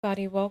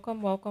Buddy,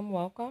 welcome, welcome,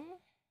 welcome.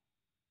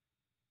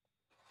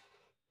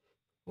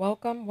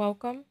 Welcome,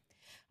 welcome.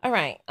 All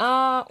right.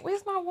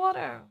 Where's my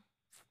water?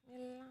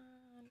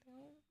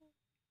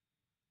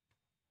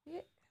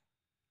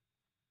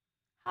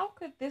 How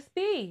could this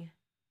be?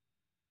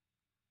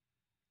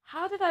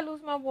 How did I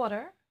lose my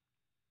water?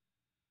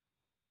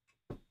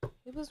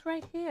 It was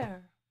right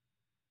here.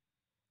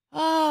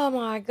 Oh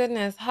my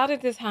goodness. How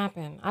did this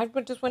happen?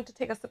 Just went to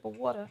take a sip of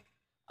water.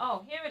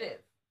 Oh, here it is.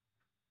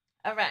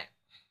 All right.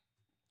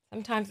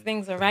 Sometimes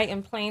things are right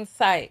in plain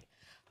sight.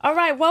 All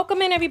right,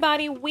 welcome in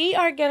everybody. We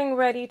are getting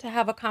ready to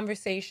have a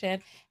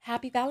conversation.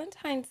 Happy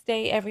Valentine's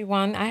Day,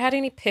 everyone. I had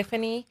an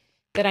epiphany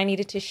that I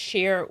needed to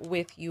share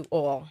with you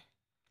all.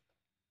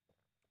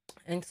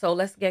 And so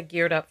let's get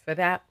geared up for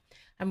that.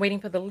 I'm waiting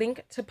for the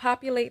link to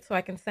populate so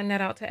I can send that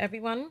out to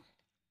everyone.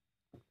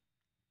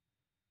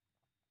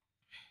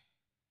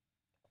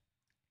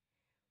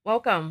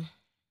 Welcome.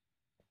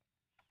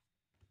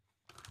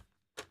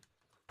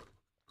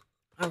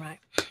 All right.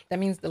 That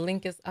means the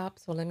link is up.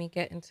 So let me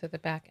get into the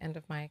back end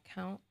of my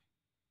account.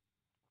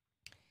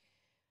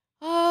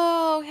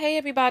 Oh, hey,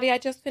 everybody. I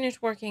just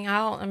finished working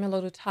out. I'm a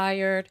little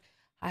tired.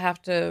 I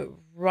have to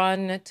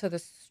run to the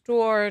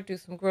store, do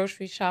some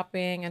grocery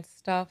shopping and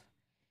stuff.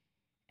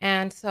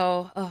 And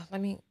so,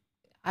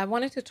 I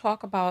wanted to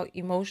talk about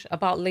emotion,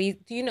 about lazy.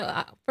 Do you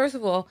know, first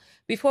of all,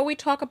 before we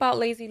talk about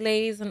lazy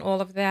lays and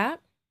all of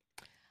that,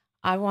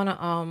 I want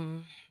to,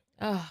 I'm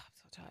so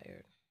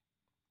tired.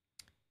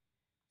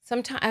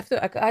 Sometime after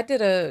I did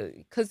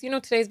because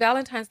today's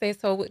Valentine's Day,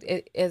 so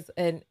it is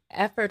an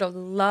effort of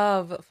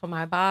love for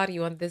my body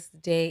on this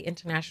day,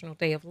 International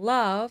Day of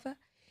Love.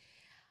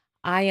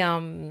 I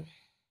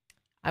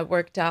I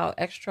worked out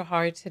extra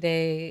hard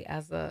today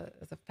as a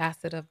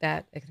facet of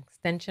that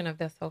extension of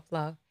that self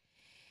love,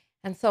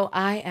 and so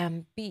I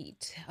am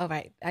beat. All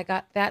right, I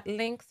got that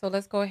link, so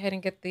let's go ahead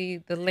and get the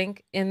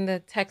link in the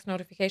text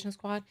notification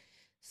squad.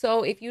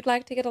 So if you'd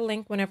like to get a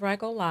link whenever I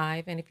go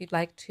live, and if you'd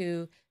like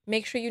to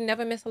make sure you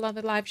never miss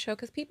another live show,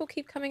 because people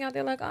keep coming out,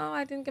 they're like, oh,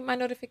 I didn't get my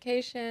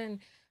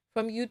notification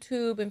from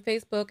YouTube and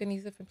Facebook and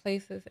these different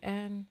places.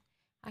 And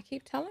I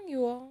keep telling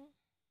you all,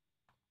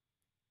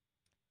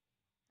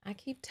 I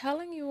keep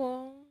telling you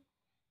all,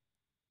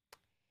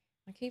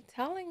 I keep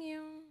telling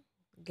you,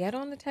 get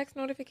on the text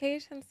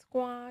notification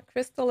squad.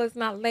 Crystal is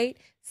not late.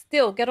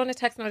 Still, get on the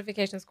text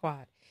notification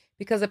squad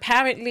because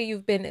apparently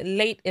you've been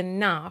late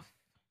enough.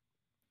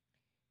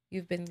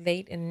 You've been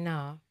late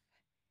enough.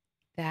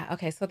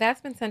 Okay, so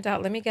that's been sent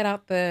out. Let me get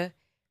out the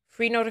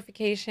free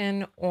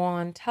notification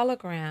on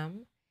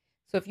Telegram.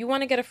 So if you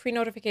want to get a free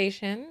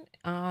notification,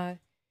 in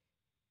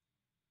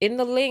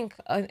the link,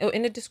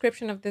 in the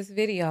description of this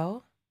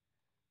video,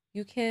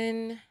 you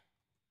can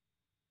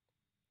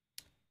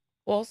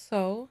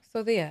also,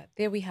 so there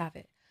we have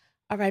it.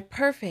 All right,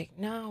 perfect.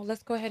 Now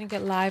let's go ahead and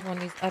get live on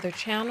these other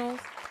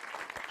channels.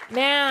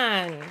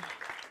 Man,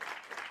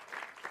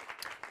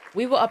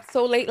 we were up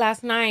so late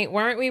last night,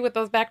 weren't we, with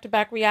those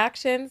back-to-back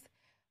reactions?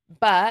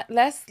 But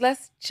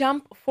let's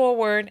jump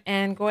forward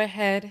and go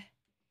ahead.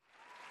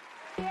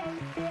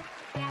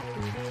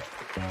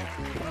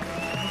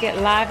 Get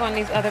live on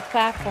these other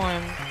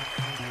platforms.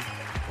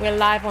 We're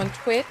live on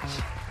Twitch.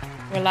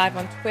 We're live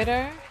on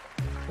Twitter.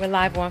 We're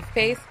live on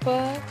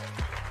Facebook.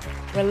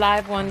 We're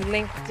live on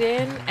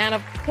LinkedIn. And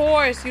of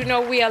course, we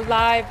are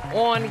live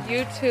on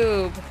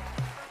YouTube.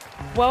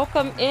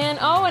 Welcome in.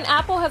 Oh, and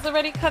Apple has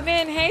already come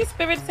in. Hey,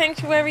 Spirit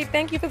Sanctuary.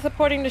 Thank you for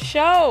supporting the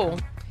show.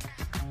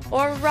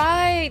 All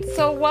right.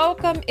 So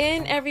welcome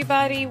in,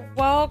 everybody.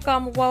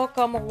 Welcome,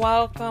 welcome,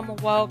 welcome,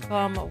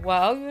 welcome.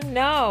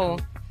 Well,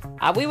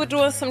 we were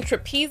doing some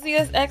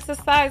trapezius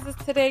exercises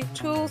today,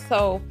 too.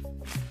 So,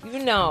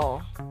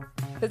 because,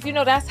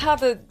 that's how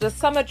the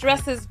summer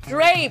dresses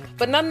drape.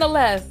 But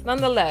nonetheless,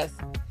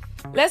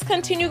 let's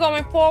continue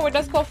going forward.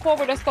 Let's go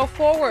forward. Let's go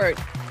forward.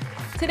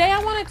 Today,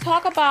 I want to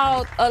talk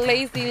about a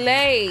lazy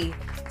lay.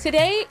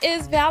 Today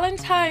is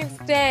Valentine's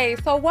Day.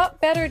 So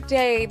what better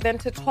day than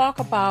to talk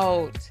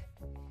about?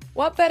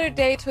 What better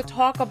day to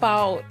talk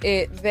about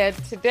it than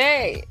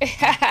today?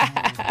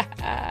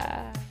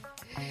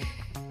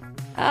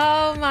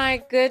 Oh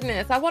my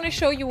goodness. I want to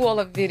show you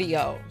all a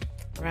video,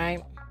 right?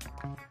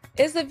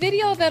 It's a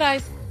video that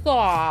I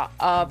saw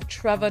of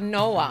Trevor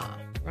Noah,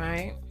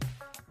 right?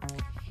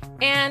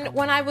 And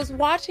when I was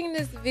watching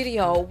this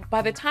video,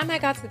 by the time I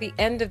got to the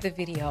end of the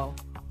video,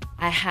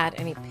 I had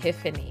an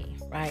epiphany,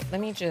 right? Let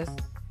me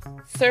just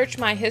search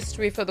my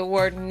history for the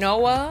word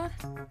Noah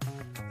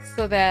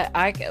so that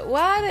I can...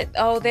 What?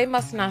 Oh, they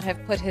must not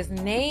have put his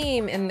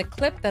name in the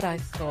clip that I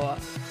saw.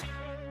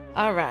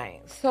 All right.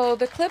 So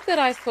the clip that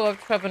I saw of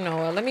Trevor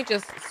Noah, let me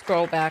just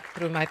scroll back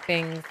through my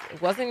things.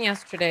 It wasn't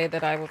yesterday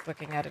that I was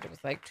looking at it. It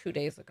was like 2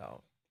 days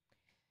ago.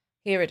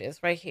 Here it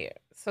is, right here.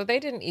 So they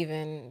didn't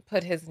even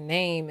put his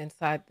name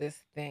inside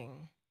this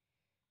thing.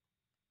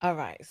 All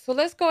right. So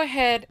let's go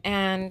ahead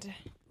and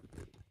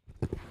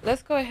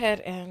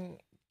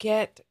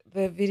get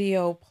the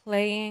video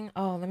playing.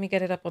 Oh, let me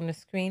get it up on the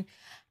screen.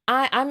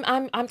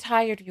 I'm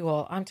tired, you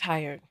all. I'm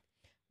tired.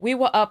 we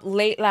were up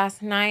late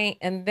last night,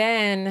 and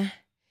then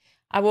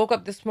I woke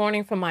up this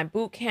morning from my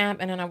boot camp,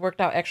 and then I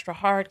worked out extra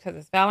hard because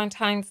it's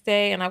Valentine's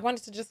Day, and I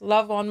wanted to just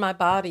love on my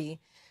body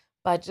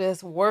by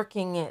just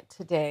working it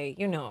today,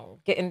 you know,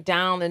 getting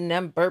down in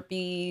them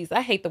burpees.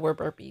 I hate the word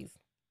burpees.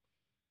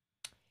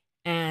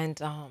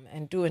 And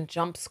doing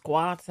jump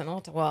squats and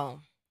all.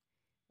 Well,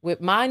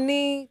 with my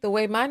knee, the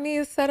way my knee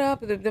is set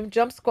up, them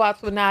jump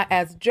squats were not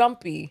as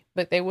jumpy,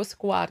 but they were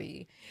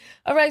squatty.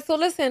 All right, so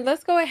listen,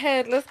 let's go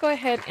ahead and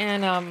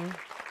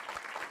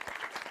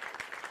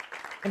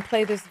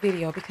play this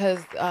video,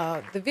 because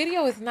the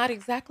video is not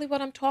exactly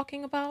what I'm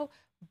talking about,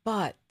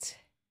 but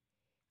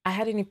I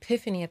had an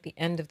epiphany at the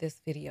end of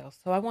this video.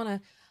 So I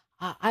want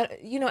to,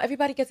 you know,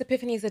 everybody gets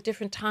epiphanies at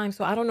different times.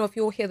 So I don't know if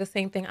you'll hear the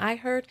same thing I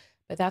heard,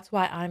 but that's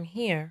why I'm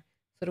here,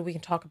 so that we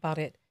can talk about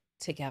it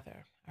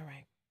together. All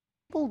right.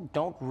 People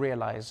don't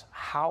realize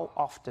how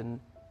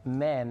often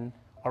men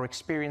are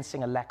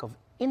experiencing a lack of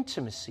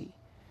intimacy.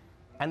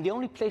 And the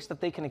only place that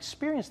they can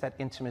experience that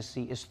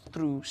intimacy is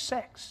through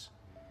sex.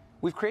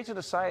 We've created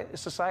a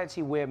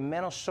society where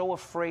men are so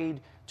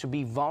afraid to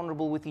be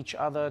vulnerable with each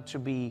other, to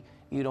be,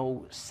 you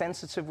know,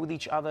 sensitive with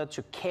each other,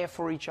 to care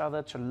for each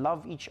other, to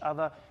love each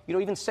other. You know,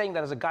 even saying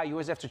that as a guy, you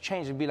always have to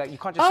change and be like, you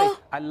can't just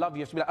say, I love you.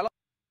 You have to be like, I love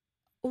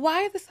you.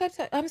 Why are the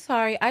subtitles? I'm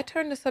sorry, I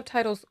turned the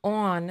subtitles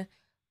on,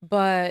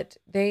 but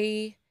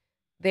they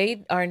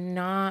are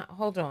not.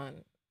 Hold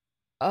on.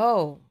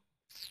 Oh,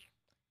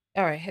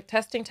 all right.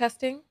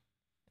 Testing.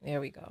 There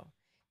we go.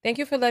 Thank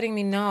you for letting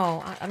me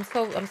know.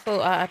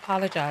 I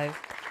apologize.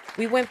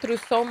 We went through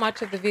so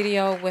much of the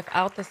video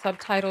without the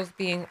subtitles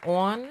being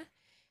on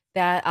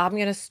that I'm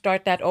going to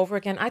start that over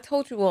again. I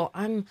told you all,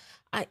 I'm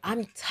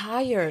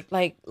tired.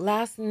 Like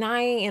last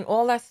night and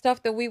all that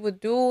stuff that we were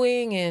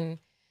doing, and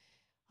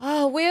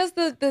where's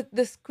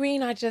the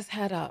screen I just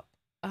had up?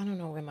 I don't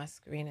know where my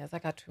screen is. I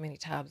got too many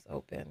tabs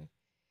open.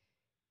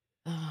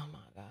 Oh my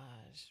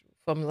gosh.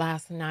 From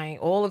last night,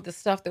 all of the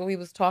stuff that we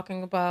was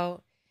talking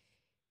about,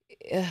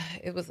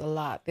 it was a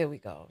lot. There we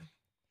go.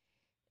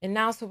 And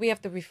now, so we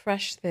have to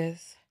refresh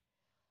this.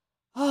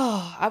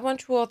 Oh, I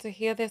want you all to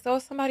hear this. Oh,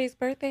 somebody's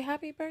birthday.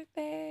 Happy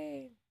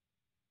birthday.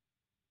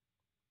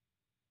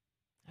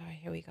 All right,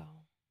 here we go.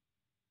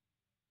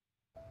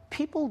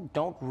 People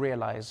don't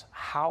realize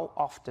how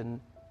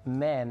often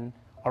men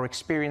are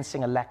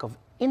experiencing a lack of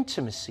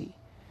intimacy.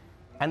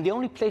 And the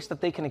only place that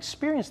they can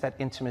experience that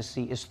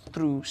intimacy is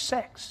through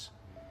sex.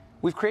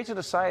 We've created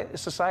a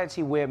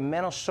society where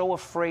men are so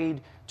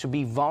afraid to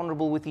be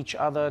vulnerable with each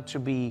other, to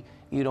be,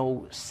 you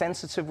know,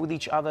 sensitive with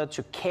each other,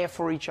 to care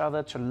for each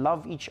other, to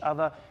love each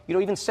other. You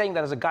know, even saying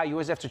that as a guy, you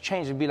always have to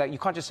change and be like, you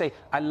can't just say,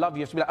 I love you.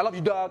 You have to be like, I love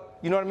you, dog.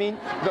 You know what I mean?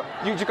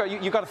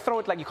 You got to throw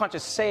it, like you can't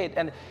just say it.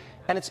 And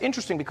it's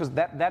interesting because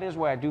that is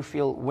where I do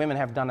feel women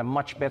have done a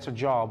much better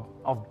job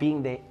of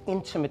being there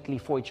intimately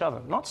for each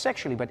other. Not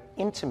sexually, but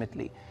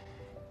intimately.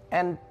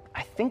 And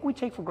I think we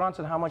take for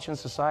granted how much in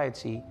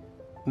society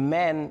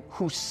men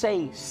who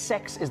say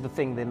sex is the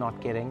thing they're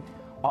not getting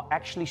are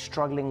actually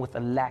struggling with a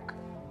lack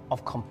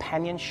of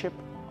companionship,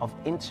 of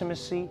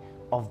intimacy,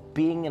 of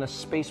being in a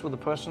space with a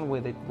person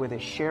where they're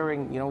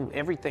sharing, you know,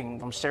 everything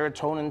from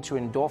serotonin to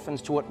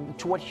endorphins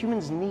to what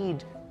humans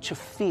need to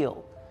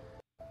feel.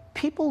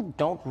 People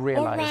don't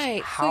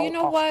realize how so you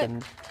know often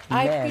what?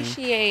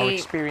 men are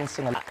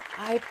experiencing a...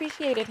 I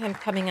appreciated him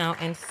coming out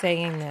and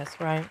saying this,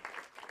 right?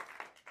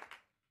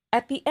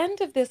 At the end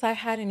of this, I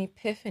had an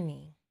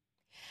epiphany.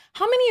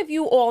 How many of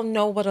you all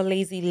know what a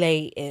lazy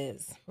lay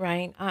is,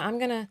 right? I'm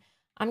gonna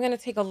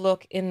take a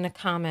look in the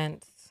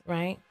comments,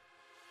 right?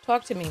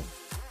 Talk to me.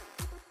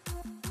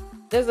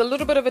 There's a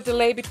little bit of a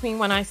delay between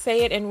when I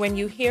say it and when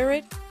you hear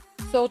it,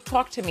 so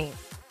talk to me.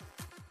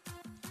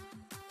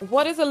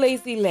 What is a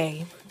lazy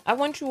lay? I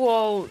want you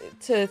all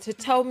to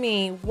tell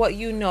me what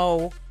you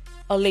know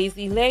a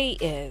lazy lay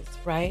is,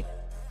 right?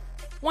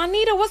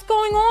 Juanita, what's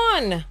going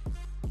on?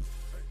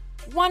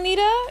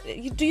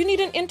 Juanita, do you need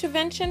an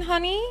intervention,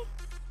 honey?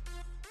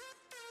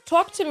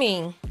 Talk to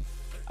me.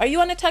 Are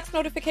you on the text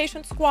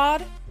notification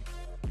squad?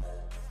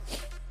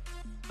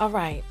 All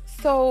right.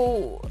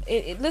 So,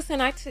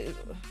 listen,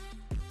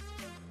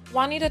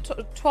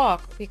 Juanita,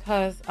 talk,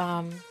 because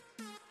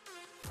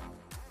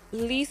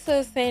Lisa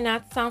is saying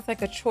that sounds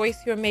like a choice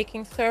you're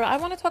making, sir. I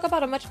want to talk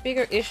about a much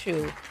bigger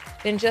issue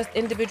than just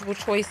individual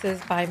choices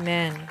by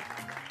men,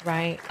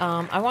 right?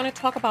 I want to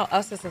talk about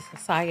us as a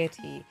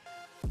society.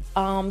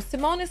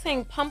 Simone is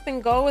saying pump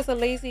and go is a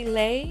lazy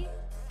lay.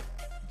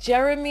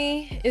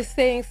 Jeremy is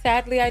saying,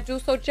 sadly, I do.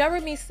 So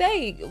Jeremy,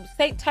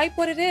 type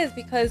what it is,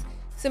 because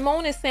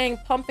Simone is saying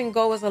pump and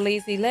go is a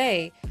lazy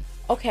lay.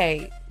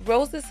 Okay,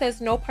 Rosa says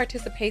no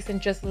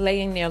participation, just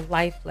laying there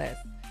lifeless.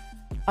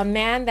 A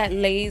man that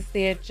lays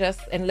there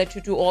just and let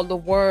you do all the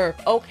work.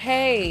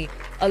 Okay,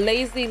 a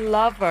lazy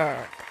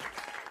lover.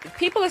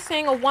 People are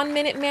saying a 1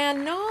 minute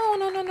man. No.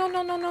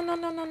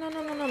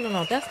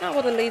 That's not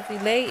what a lazy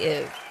lay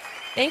is.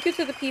 Thank you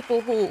to the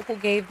people who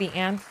gave the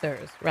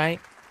answers,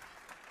 right?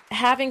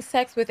 having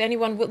sex with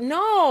anyone will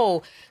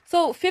no.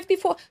 So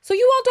 54. So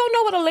you all don't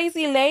know what a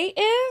lazy lay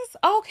is?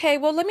 Okay,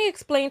 well, let me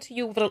explain to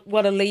you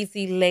what a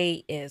lazy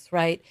lay is,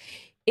 right?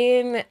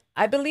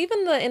 I believe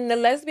in the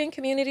lesbian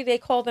community, they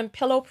call them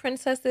pillow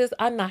princesses.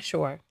 I'm not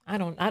sure. I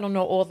don't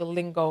know all the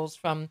lingos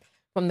from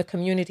the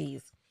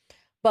communities.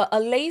 But a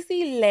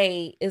lazy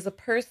lay is a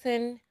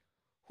person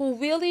who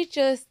really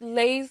just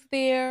lays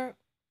there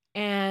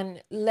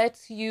and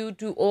lets you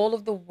do all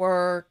of the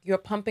work. You're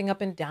pumping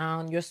up and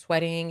down, you're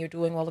sweating, you're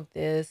doing all of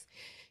this,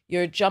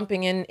 you're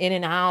jumping in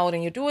and out,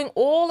 and you're doing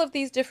all of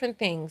these different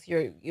things.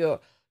 You're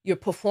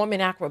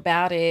performing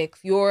acrobatics,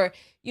 you're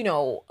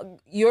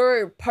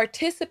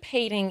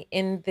participating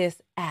in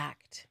this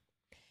act.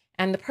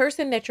 And the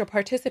person that you're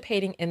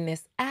participating in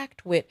this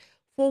act with,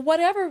 for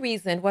whatever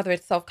reason, whether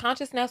it's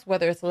self-consciousness,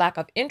 whether it's lack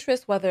of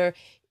interest, whether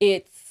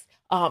it's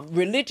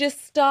religious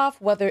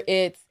stuff, whether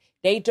it's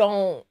they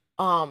don't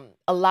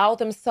allow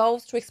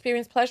themselves to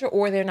experience pleasure,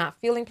 or they're not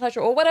feeling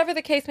pleasure, or whatever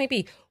the case may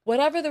be,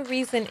 whatever the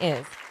reason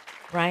is,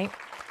 right?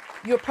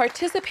 You're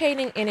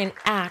participating in an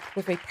act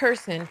with a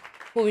person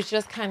who is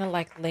just kind of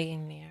like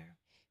laying there.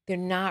 They're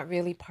not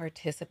really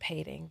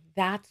participating.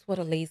 That's what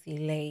a lazy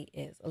lay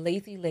is. A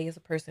lazy lay is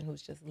a person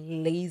who's just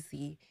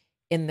lazy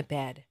in the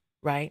bed,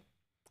 right?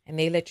 And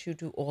they let you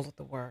do all of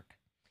the work.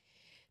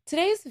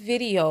 Today's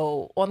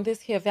video on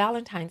this here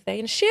Valentine's Day,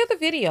 and share the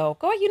video.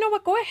 You know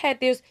what? Go ahead.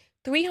 There's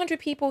 300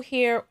 people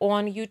here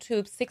on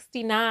YouTube,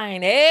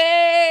 69.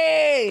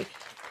 Hey!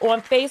 On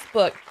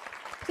Facebook.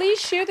 Please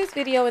share this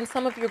video in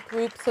some of your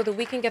groups so that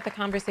we can get the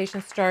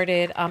conversation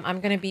started. I'm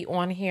going to be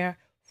on here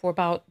for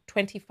about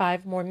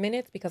 25 more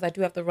minutes because I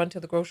do have to run to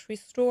the grocery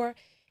store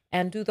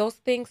and do those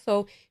things.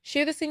 So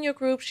share this in your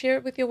group, share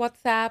it with your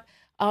WhatsApp,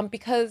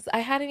 because I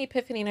had an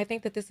epiphany, and I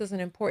think that this is an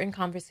important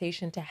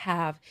conversation to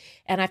have.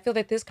 And I feel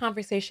that this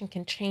conversation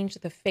can change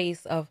the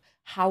face of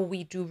how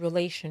we do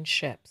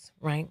relationships,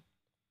 right?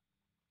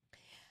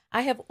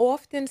 I have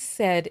often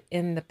said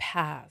in the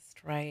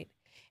past, right?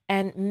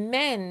 And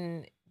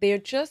men, they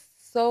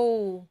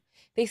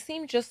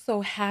seem just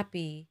so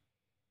happy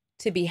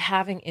to be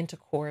having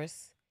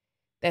intercourse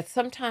that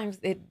sometimes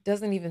it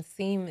doesn't even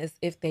seem as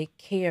if they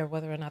care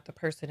whether or not the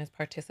person is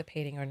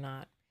participating or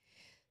not.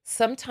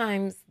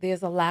 Sometimes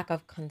there's a lack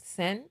of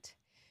consent,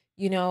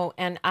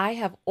 and I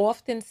have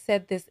often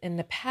said this in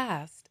the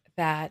past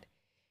that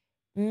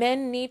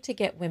men need to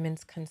get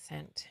women's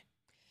consent.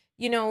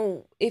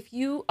 If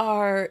you're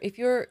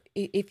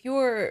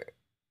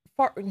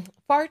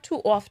far too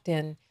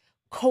often,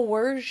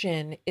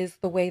 coercion is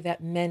the way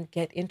that men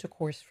get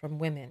intercourse from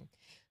women.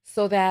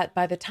 So that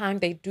by the time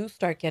they do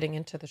start getting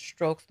into the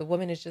strokes, the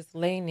woman is just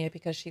laying there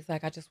because she's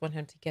like, I just want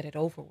him to get it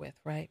over with,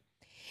 right?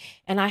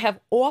 And I have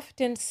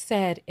often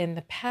said in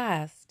the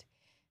past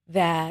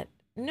that,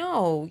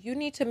 no, you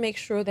need to make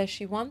sure that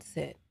she wants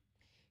it.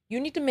 You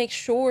need to make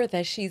sure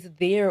that she's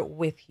there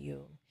with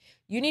you.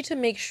 You need to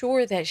make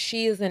sure that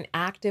she is an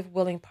active,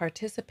 willing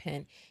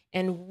participant.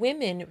 And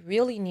women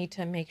really need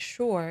to make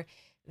sure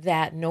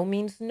that no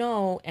means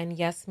no and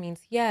yes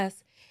means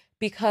yes.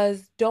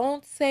 Because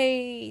don't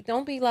be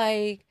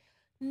like,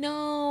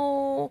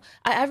 no.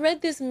 I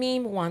read this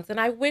meme once, and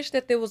I wish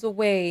that there was a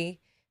way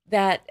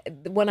that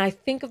when I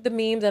think of the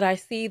meme that I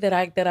see, that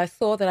I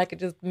saw, that I could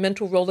just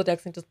mental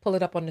Rolodex and just pull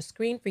it up on the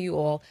screen for you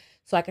all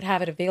so I could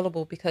have it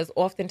available, because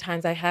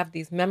oftentimes I have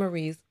these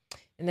memories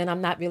and then I'm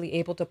not really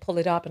able to pull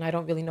it up and I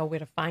don't really know where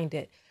to find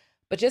it.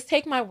 But just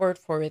take my word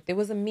for it. There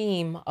was a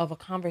meme of a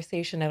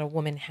conversation that a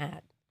woman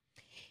had.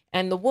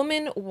 And the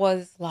woman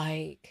was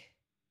like,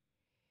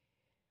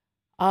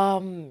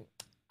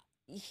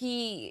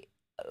 he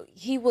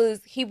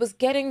was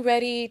getting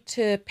ready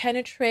to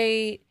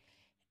penetrate,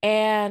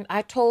 and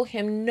I told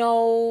him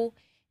no,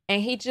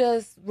 and he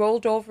just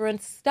rolled over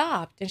and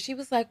stopped. And she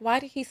was like,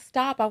 why did he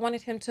stop? I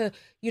wanted him to,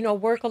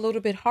 work a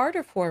little bit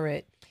harder for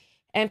it.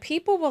 And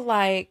people were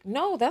like,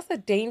 no, that's a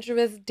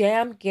dangerous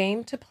damn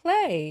game to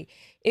play.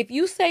 If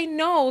you say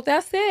no,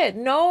 that's it.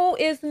 No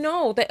is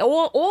no.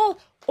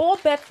 All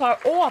bets are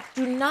off.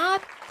 Do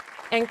not.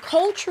 And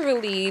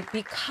culturally,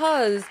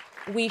 because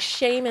we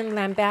shame and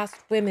lambast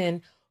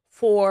women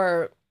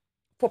for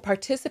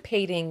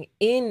participating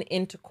in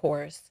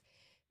intercourse,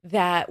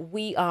 that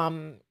we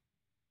have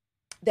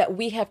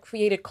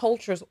created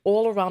cultures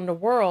all around the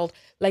world.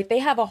 Like, they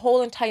have a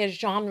whole entire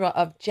genre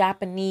of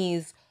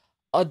Japanese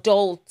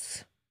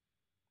adult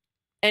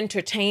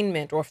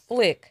entertainment or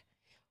flick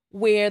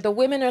where the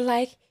women are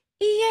like,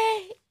 yeah,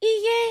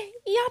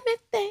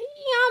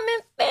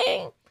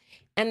 thing.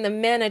 And the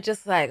men are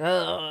just like,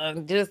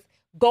 just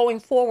going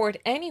forward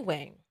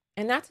anyway.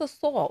 And that's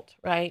assault,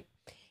 right?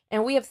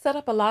 And we have set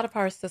up a lot of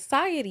our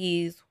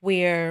societies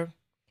where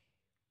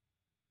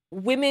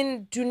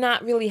women do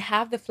not really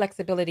have the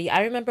flexibility.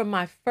 I remember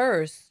my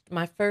first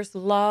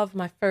love,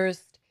 my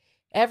first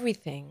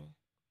everything,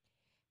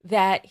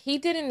 that he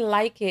didn't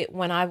like it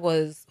when I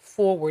was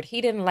forward.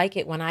 He didn't like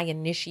it when I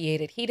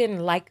initiated. He didn't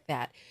like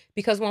that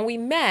because when we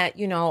met,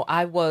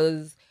 I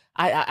was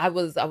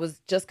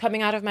just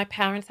coming out of my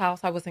parents'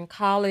 house. I was in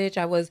college.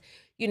 I was,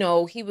 he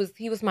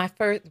was my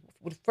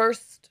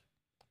first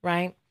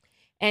right?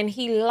 And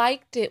he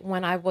liked it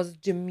when I was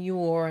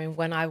demure and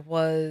when I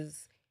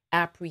was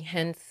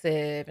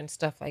apprehensive and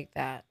stuff like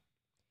that.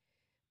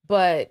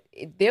 But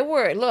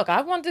look,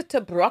 I wanted to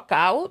brook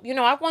out.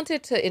 I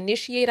wanted to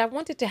initiate. I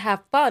wanted to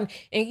have fun.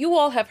 And you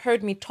all have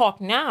heard me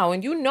talk now.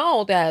 And you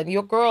know that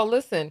your girl,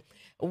 listen,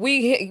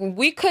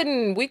 we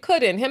couldn't,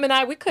 him and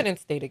I, we couldn't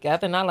stay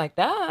together. Not like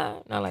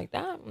that. Not like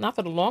that. Not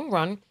for the long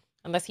run,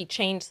 unless he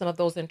changed some of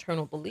those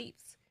internal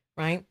beliefs,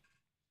 right?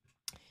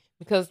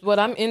 Because what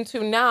I'm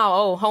into now,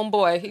 oh,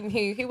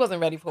 homeboy, he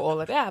wasn't ready for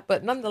all of that.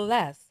 But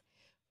nonetheless,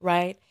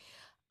 right?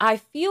 I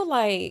feel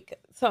like,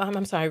 so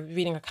I'm sorry,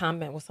 reading a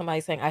comment with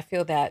somebody saying, I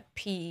feel that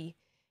P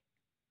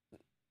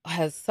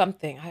has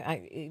something.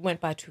 It went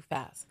by too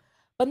fast.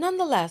 But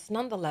nonetheless,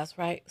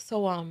 right?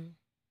 So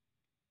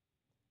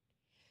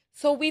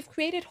we've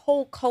created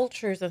whole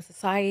cultures and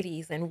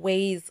societies and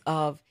ways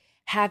of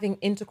having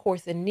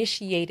intercourse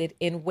initiated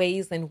in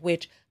ways in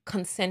which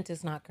consent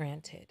is not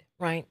granted,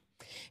 right?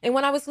 And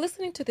when I was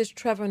listening to this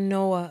Trevor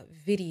Noah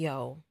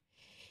video,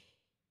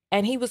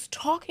 and he was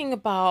talking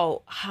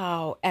about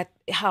how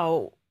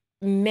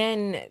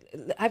men,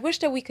 I wish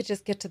that we could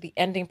just get to the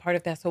ending part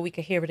of that so we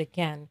could hear it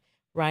again,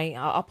 right?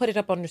 I'll put it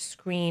up on the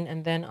screen,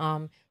 and then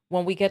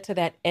when we get to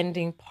that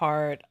ending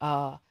part,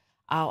 I'll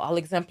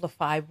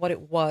exemplify what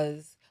it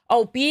was.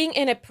 Oh, being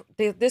in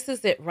this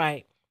is it,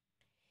 right?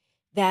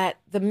 That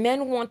the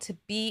men want to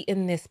be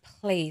in this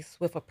place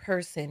with a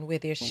person where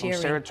they're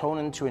sharing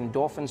serotonin to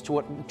endorphins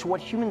to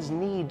what humans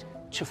need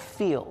to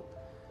feel.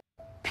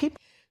 People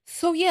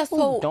So yeah,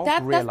 so don't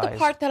that's the realize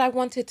part that I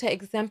wanted to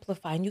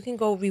exemplify, and you can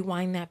go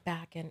rewind that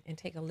back and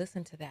take a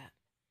listen to that.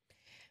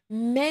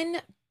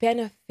 Men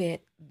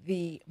benefit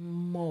the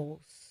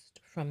most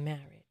from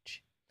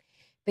marriage.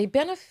 They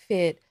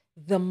benefit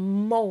the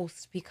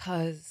most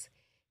because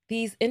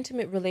these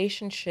intimate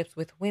relationships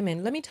with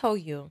women, let me tell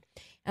you,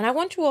 and I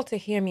want you all to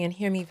hear me and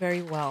hear me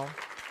very well,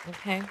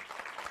 okay?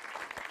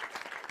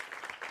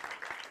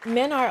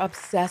 Men are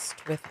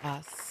obsessed with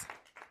us.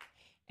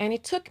 And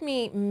it took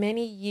me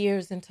many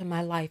years into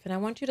my life. And I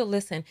want you to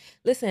listen.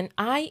 Listen,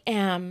 I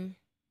am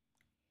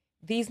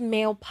these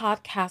male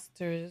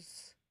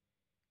podcasters'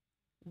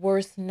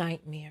 worst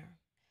nightmare.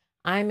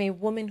 I'm a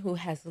woman who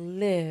has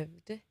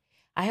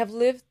I have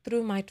lived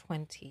through my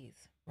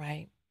 20s,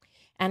 right?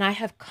 And I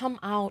have come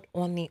out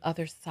on the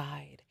other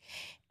side.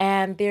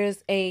 And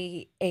there's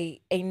a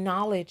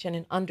knowledge and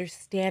an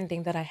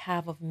understanding that I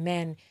have of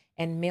men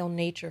and male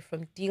nature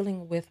from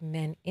dealing with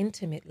men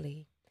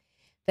intimately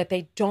that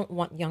they don't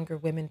want younger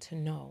women to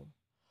know.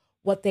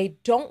 What they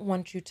don't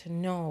want you to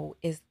know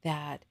is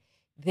that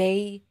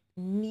they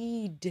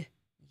need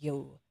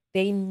you.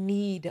 They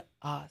need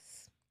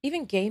us.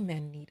 Even gay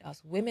men need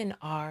us. Women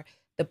are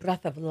the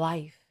breath of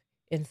life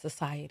in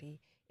society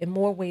in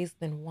more ways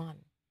than one,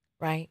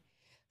 right?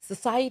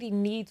 Society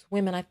needs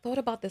women. I thought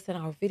about this in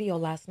our video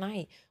last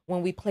night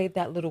when we played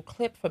that little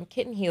clip from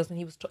Kitten Heels and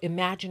he was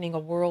imagining a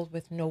world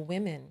with no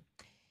women.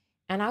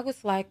 And I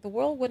was like, the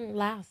world wouldn't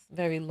last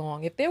very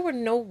long. If there were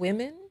no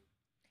women,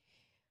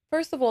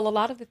 first of all, a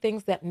lot of the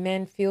things that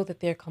men feel that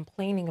they're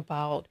complaining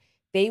about,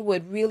 they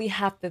would really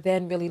have to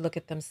then really look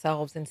at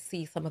themselves and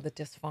see some of the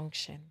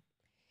dysfunction.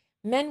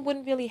 Men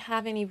wouldn't really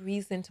have any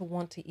reason to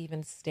want to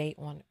even stay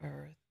on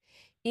earth.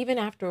 Even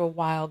after a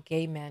while,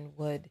 gay men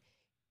would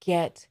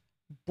get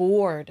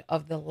bored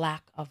of the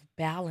lack of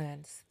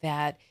balance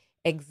that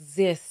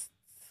exists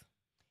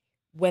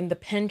when the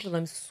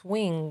pendulum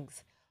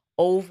swings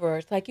over.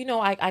 It's like,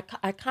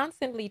 I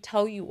constantly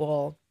tell you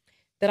all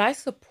that I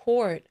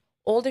support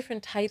all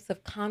different types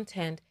of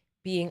content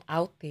being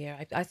out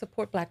there. I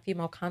support Black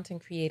female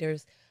content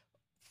creators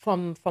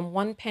from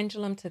one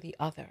pendulum to the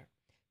other.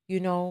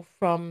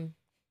 Listen,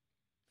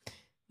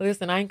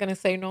 I ain't going to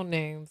say no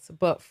names,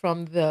 but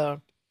from the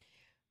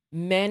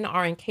men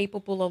are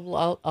incapable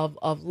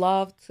of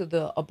love to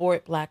the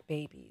abort Black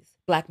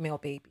male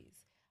babies.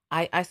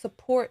 I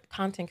support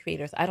content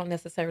creators. I don't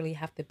necessarily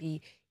have to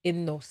be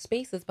in those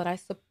spaces, but I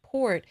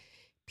support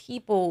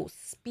people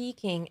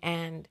speaking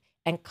and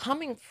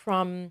coming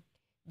from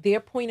their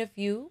point of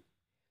view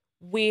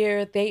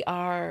where they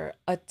are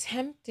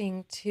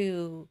attempting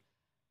to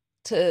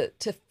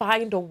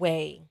find a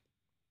way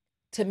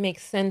to make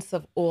sense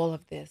of all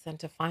of this and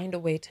to find a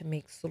way to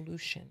make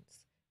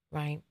solutions,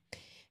 right?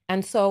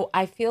 And so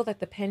I feel that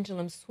the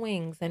pendulum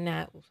swings and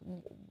that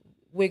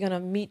we're going to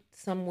meet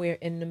somewhere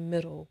in the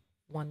middle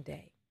one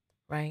day,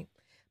 right?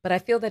 But I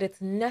feel that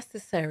it's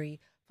necessary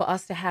for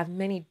us to have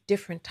many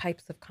different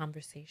types of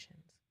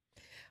conversations.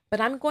 But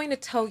I'm going to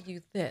tell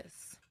you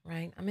this,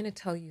 right? I'm going to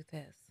tell you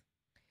this.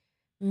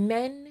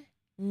 Men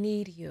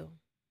need you.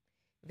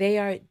 They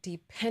are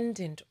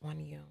dependent on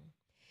you.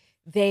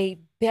 They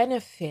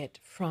benefit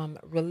from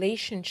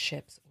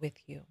relationships with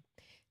you.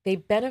 They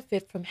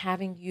benefit from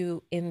having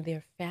you in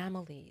their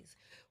families.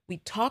 We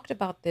talked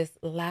about this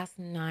last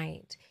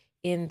night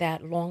in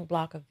that long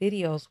block of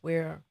videos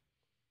where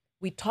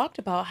we talked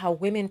about how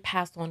women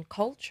pass on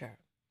culture,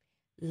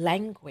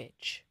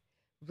 language,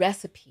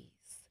 recipes,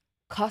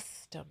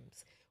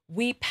 customs.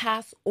 We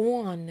pass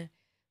on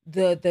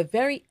the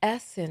very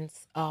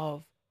essence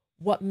of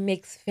what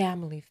makes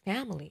family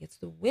family. It's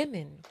the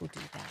women who do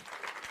that.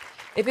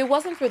 If it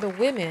wasn't for the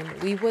women,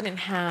 we wouldn't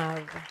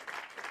have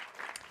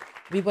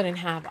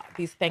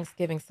these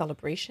Thanksgiving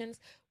celebrations.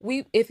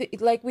 We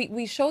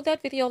showed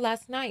that video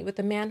last night with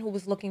the man who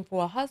was looking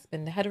for a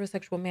husband, the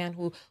heterosexual man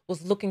who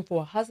was looking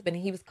for a husband,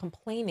 and he was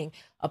complaining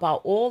about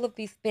all of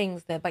these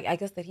things that, like, I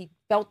guess that he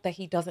felt that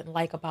he doesn't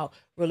like about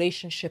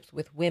relationships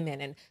with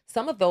women, and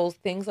some of those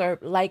things are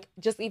like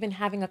just even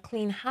having a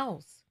clean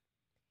house.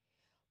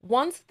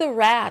 Once the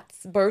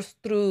rats burst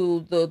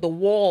through the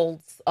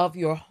walls of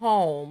your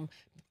home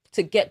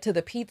to get to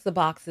the pizza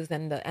boxes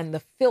and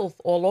the filth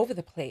all over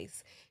the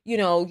place,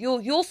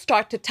 you'll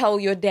start to tell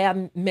your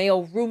damn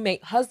male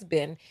roommate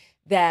husband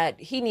that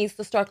he needs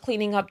to start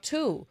cleaning up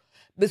too.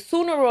 But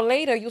sooner or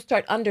later, you'll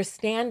start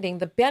understanding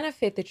the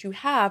benefit that you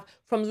have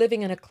from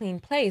living in a clean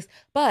place.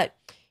 But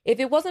if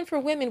it wasn't for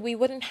women, we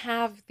wouldn't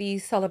have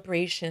these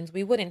celebrations.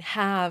 We wouldn't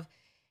have,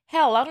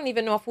 hell, I don't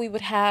even know if we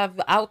would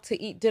have out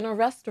to eat dinner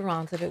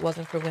restaurants if it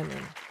wasn't for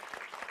women.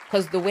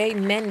 Because the way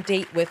men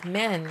date with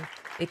men,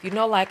 if you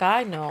know, like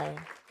I know,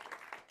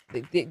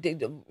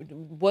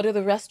 what are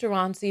the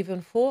restaurants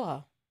even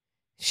for?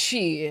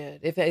 Shit.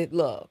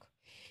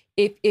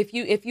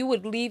 If you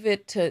would leave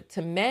it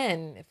to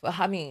men,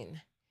 I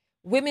mean,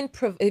 women.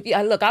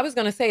 I was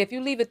gonna say, if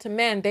you leave it to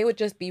men, they would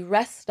just be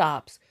rest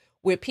stops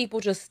where people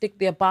just stick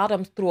their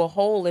bottoms through a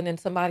hole and then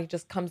somebody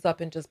just comes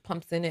up and just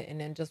pumps in it and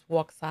then just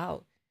walks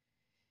out.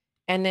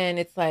 And then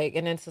it's like,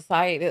 and then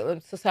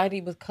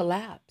society would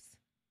collapse.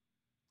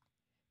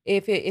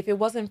 If it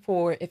wasn't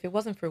for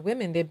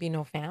women, there'd be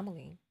no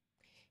family.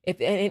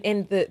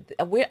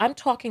 I'm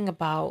talking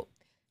about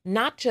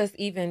not just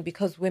even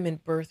because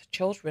women birth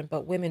children,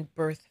 but women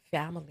birth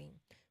family.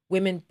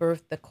 Women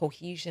birth the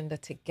cohesion, the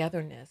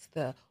togetherness,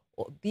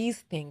 these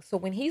things. So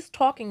when he's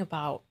talking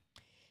about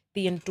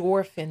the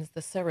endorphins,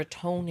 the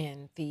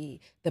serotonin, the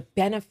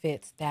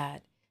benefits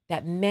that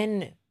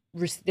men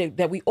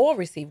that we all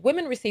receive.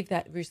 Women receive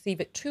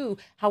it too.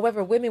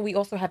 However, women, we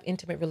also have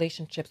intimate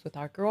relationships with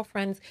our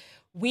girlfriends.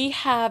 We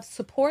have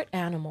support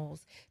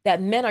animals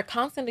that men are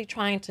constantly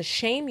trying to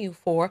shame you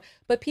for,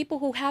 but people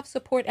who have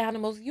support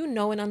animals,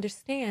 and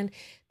understand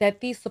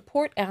that these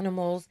support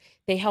animals,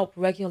 they help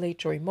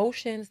regulate your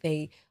emotions,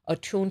 they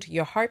attune to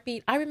your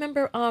heartbeat. I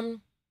remember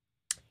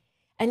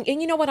and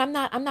you know what, I'm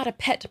not a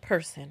pet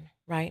person,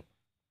 right?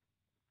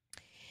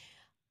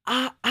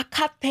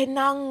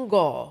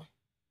 Acatenango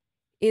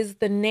is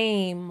the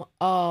name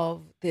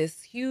of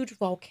this huge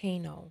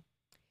volcano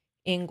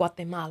in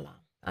Guatemala.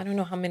 I don't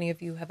know how many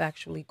of you have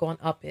actually gone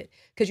up it.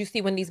 Because you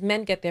see, when these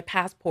men get their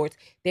passports,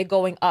 they're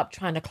going up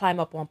trying to climb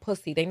up on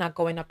pussy. They're not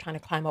going up trying to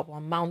climb up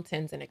on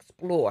mountains and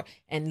explore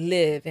and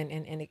live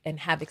and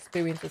have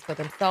experiences for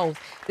themselves.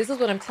 This is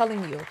what I'm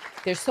telling you.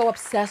 They're so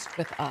obsessed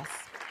with us.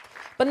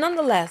 But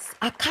nonetheless,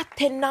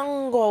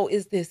 Acatenango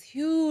is this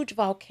huge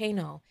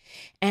volcano.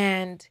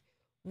 And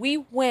we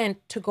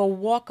went to go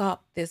walk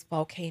up this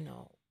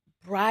volcano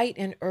bright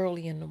and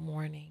early in the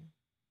morning.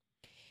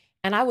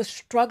 And I was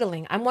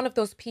struggling. I'm one of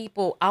those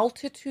people,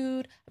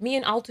 me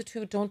and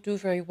altitude don't do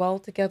very well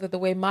together. The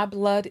way my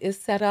blood is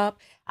set up,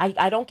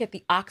 I don't get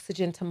the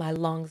oxygen to my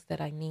lungs that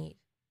I need.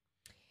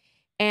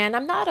 And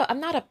I'm not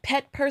a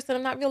pet person.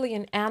 I'm not really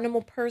an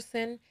animal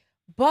person.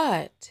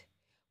 But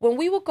when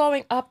we were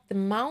going up the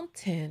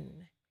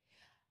mountain,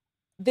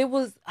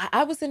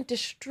 I was in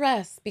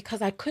distress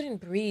because I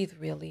couldn't breathe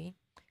really.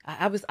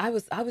 I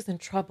was in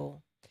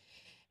trouble.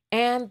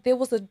 And there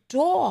was a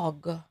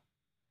dog.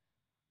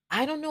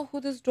 I don't know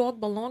who this dog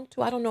belonged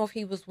to. I don't know if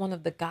he was one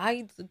of the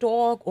guide's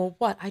dog or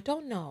what. I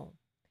don't know.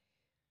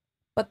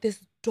 But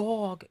this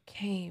dog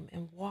came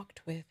and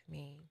walked with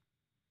me.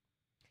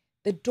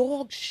 The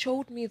dog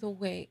showed me the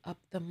way up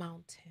the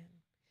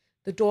mountain.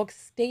 The dog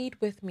stayed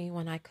with me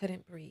when I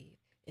couldn't breathe.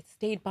 It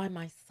stayed by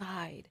my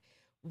side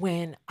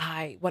when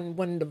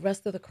the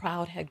rest of the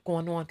crowd had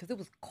gone on, because it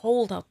was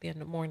cold out there in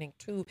the morning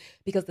too,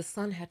 because the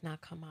sun had not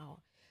come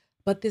out.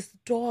 But this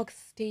dog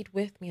stayed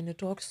with me, and the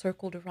dog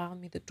circled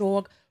around me. The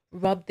dog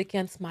rubbed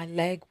against my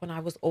leg when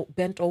I was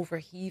bent over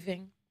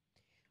heaving,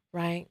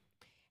 right?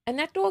 And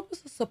that dog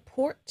was a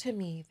support to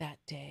me that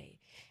day.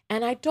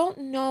 And I don't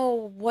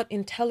know what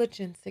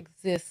intelligence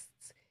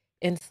exists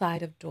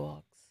inside of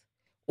dogs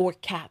or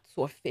cats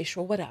or fish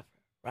or whatever,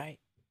 right?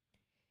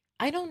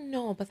 I don't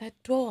know, but that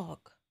dog,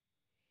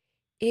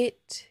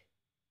 it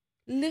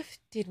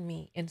lifted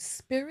me in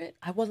spirit.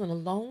 I wasn't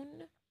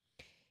alone.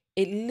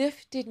 It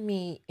lifted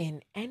me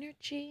in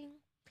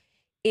energy.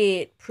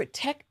 It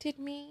protected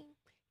me.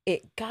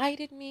 It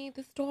guided me.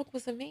 This dog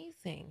was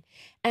amazing.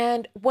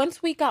 And and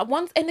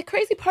the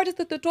crazy part is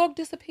that the dog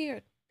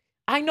disappeared.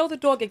 I know the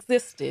dog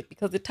existed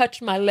because it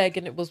touched my leg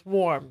and it was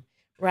warm,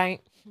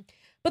 right?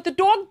 But the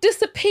dog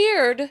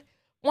disappeared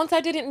once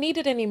I didn't need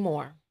it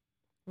anymore,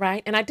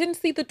 right? And I didn't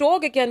see the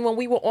dog again when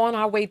we were on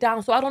our way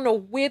down. So I don't know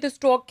where this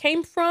dog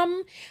came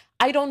from.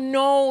 I don't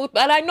know,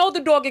 but I know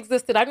the dog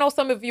existed. I know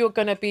some of you are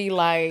going to be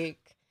like,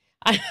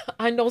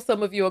 I know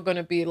some of you are going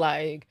to be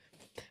like,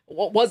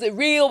 Was it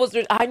real?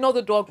 I know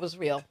the dog was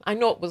real. I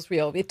know it was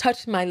real. It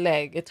touched my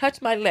leg. It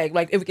touched my leg.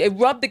 Like it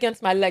rubbed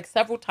against my leg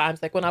several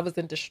times, like when I was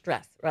in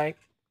distress, right?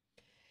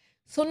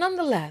 So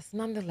nonetheless,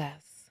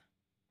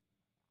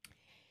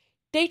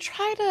 they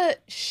try to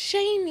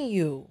shame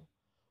you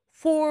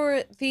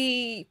for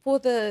the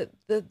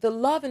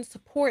love and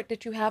support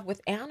that you have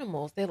with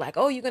animals. They're like,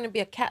 oh, you're gonna be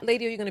a cat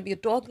lady or you're gonna be a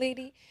dog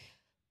lady.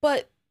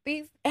 But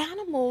these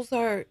animals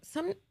are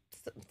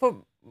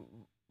for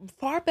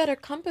far better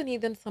company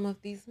than some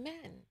of these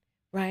men,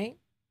 right?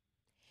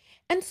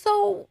 And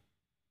so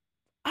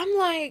I'm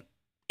like,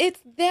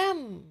 it's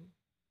them.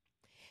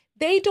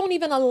 They don't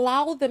even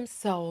allow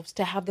themselves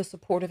to have the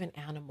support of an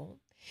animal.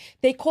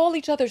 They call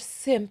each other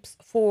simps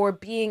for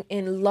being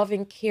in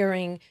loving,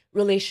 caring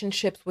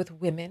relationships with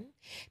women.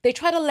 They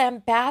try to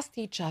lambast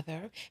each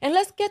other. And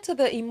let's get to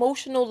the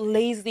emotional,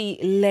 lazy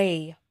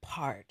lay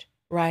part,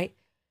 right?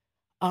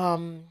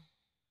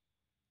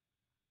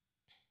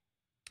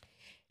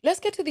 Let's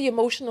get to the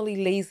emotionally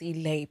lazy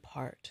lay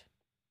part.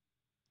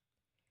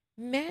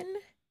 Men,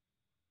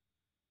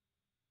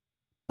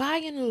 by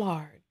and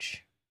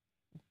large,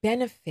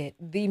 benefit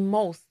the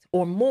most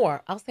or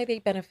more. I'll say they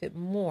benefit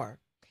more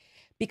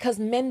because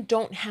men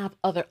don't have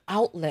other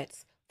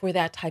outlets for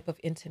that type of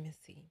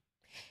intimacy.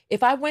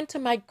 If I went to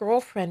my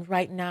girlfriend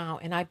right now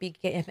and I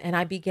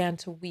began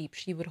to weep,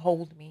 she would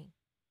hold me.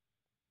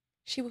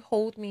 She would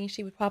hold me.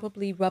 She would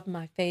probably rub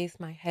my face,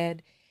 my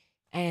head,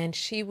 and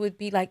she would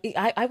be like,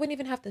 I wouldn't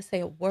even have to say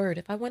a word.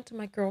 If I went to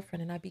my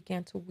girlfriend and I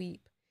began to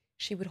weep,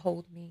 she would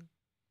hold me.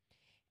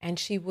 And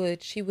she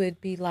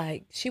would be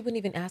like, she wouldn't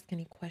even ask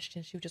any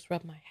questions. She would just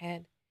rub my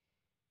head.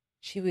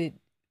 She would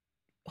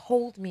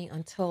hold me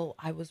until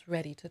I was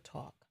ready to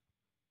talk.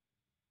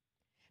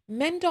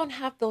 Men don't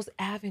have those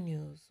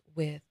avenues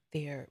with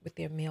their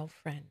male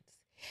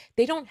friends.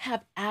 They don't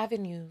have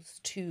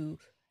avenues to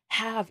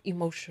have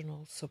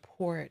emotional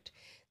support,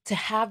 to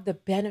have the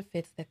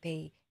benefits that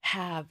they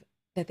have,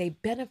 that they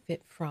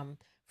benefit from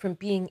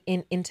being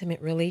in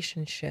intimate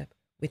relationship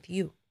with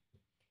you.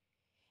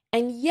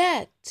 And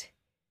yet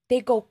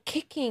they go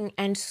kicking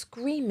and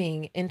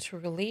screaming into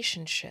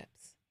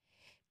relationships.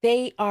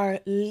 They are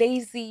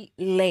lazy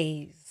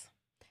lays.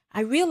 I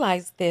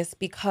realize this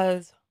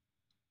because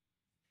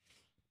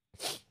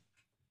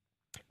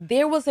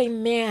there was a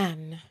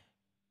man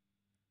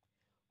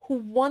who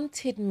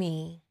wanted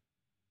me,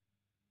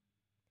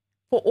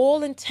 for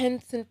all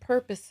intents and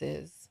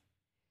purposes,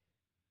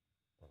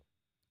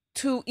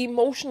 to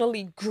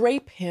emotionally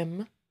grape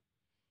him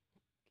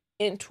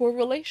into a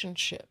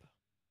relationship.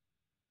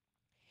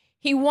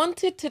 He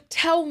wanted to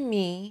tell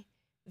me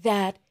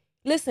that,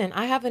 listen,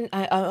 I have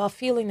a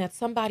feeling that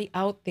somebody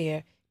out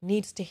there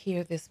needs to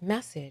hear this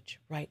message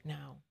right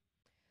now.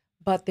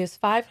 But there's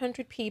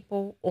 500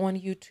 people on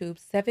YouTube,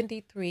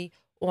 73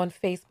 on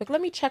Facebook.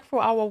 Let me check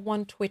for our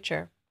one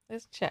Twitcher.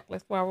 Let's check.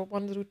 Let's for our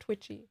one little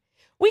Twitchy.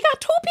 We got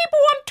 2 people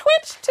on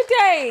Twitch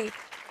today.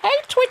 Hey,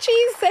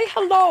 Twitchies, say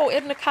hello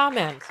in the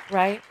comments,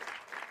 right?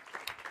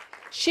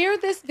 Share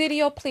this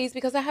video, please,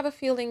 because I have a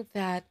feeling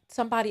that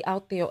somebody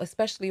out there,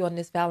 especially on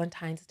this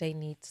Valentine's Day,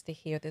 needs to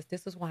hear this.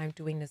 This is why I'm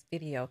doing this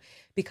video,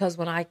 because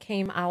when I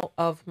came out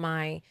of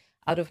my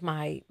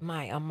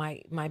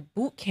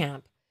boot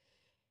camp,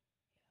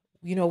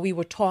 you know, we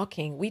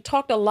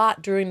talked a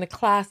lot during the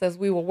class as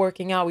we were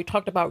working out. We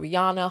talked about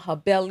Rihanna, her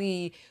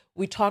belly.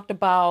 We talked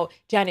about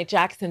Janet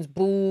Jackson's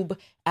boob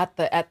at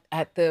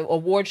the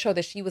award show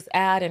that she was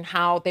at, and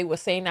how they were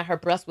saying that her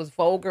breast was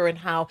vulgar and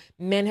how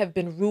men have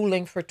been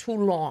ruling for too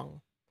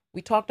long.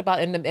 We talked about,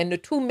 and the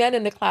 2 men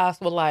in the class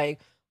were like,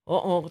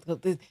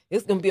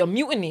 it's going to be a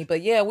mutiny.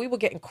 But yeah, we were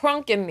getting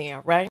crunk in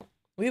there, right?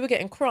 We were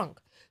getting crunk.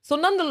 So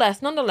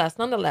nonetheless,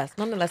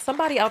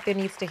 somebody out there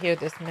needs to hear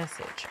this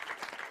message.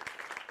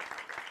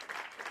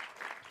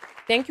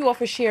 Thank you all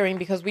for sharing,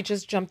 because we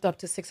just jumped up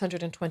to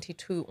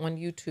 622 on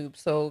YouTube.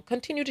 So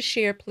continue to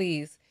share,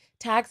 please.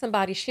 Tag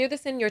somebody. Share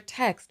this in your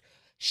text.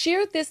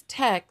 Share this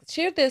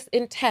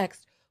in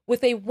text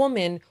with a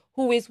woman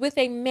who is with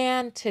a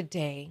man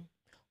today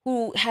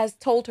who has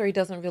told her he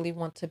doesn't really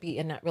want to be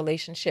in that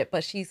relationship,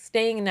 but she's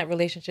staying in that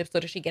relationship so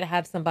that she can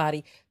have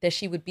somebody that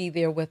she would be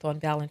there with on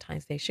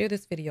Valentine's Day. Share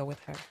this video with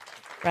her,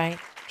 right?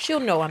 She'll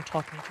know I'm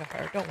talking to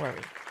her. Don't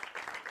worry.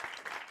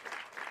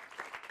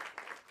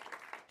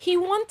 He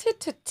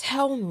wanted to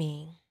tell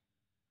me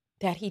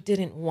that he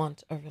didn't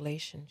want a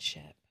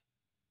relationship.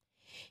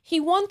 He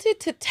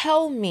wanted to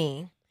tell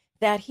me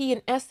that he,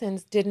 in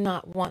essence, did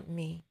not want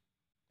me.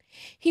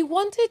 He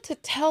wanted to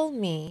tell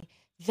me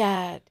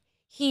that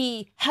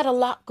he had a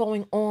lot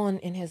going on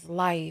in his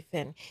life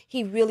and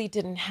he really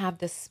didn't have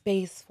the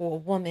space for a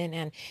woman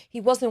and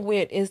he wasn't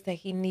where it is that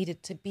he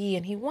needed to be.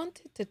 And he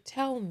wanted to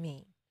tell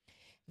me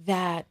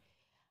that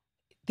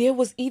there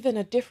was even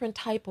a different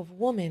type of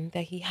woman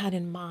that he had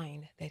in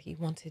mind that he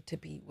wanted to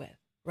be with,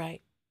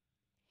 right?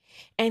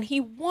 And he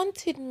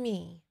wanted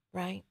me,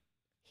 right?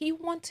 He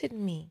wanted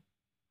me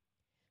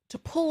to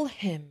pull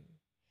him,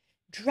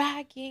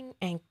 dragging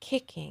and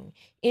kicking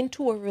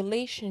into a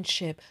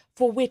relationship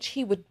for which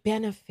he would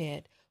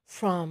benefit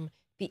from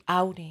the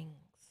outings,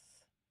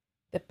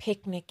 the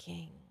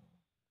picnicking,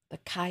 the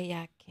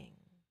kayaking,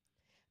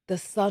 the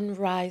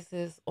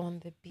sunrises on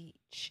the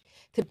beach,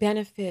 to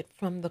benefit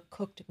from the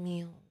cooked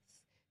meals,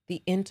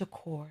 the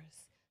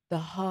intercourse, the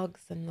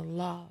hugs and the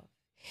love.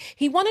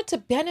 He wanted to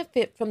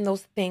benefit from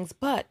those things,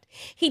 but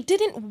he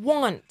didn't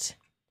want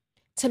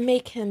to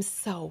make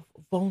himself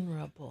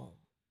vulnerable.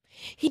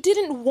 He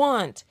didn't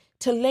want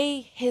to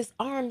lay his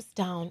arms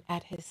down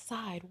at his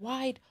side,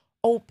 wide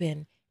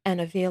open and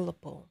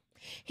available.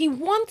 He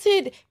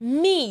wanted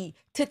me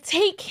to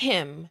take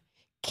him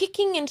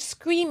kicking and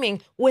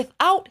screaming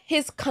without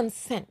his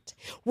consent,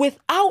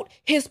 without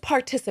his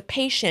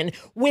participation,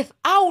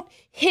 without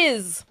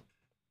his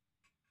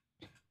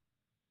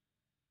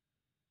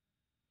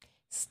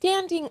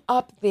standing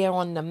up there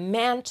on the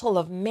mantle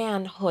of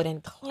manhood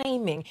and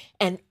claiming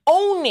and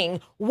owning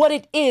what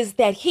it is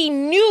that he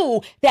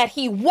knew that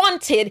he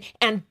wanted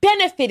and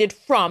benefited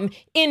from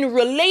in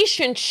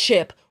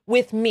relationship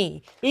with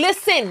me.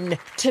 Listen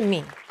to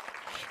me.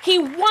 He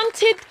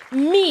wanted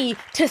me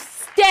to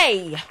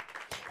stay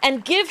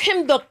and give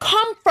him the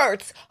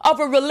comforts of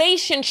a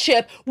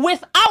relationship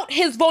without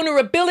his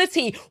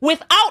vulnerability,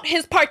 without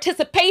his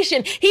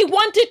participation. He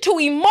wanted to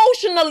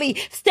emotionally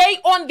stay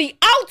on the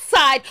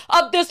outside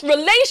of this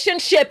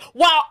relationship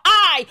while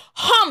I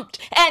humped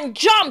and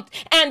jumped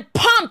and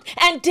pumped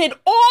and did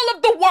all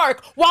of the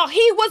work, while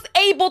he was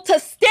able to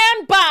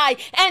stand by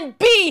and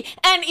be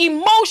an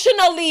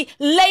emotionally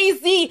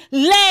lazy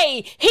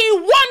lay. He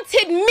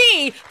wanted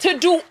me to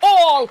do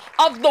all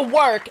of the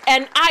work.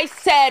 And I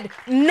said,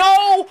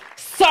 no,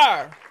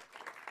 sir.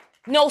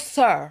 No,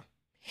 sir.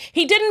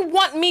 He didn't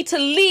want me to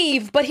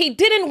leave, but he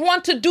didn't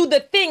want to do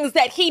the things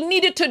that he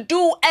needed to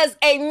do as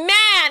a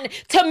man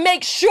to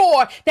make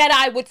sure that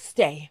I would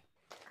stay.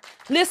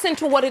 Listen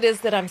to what it is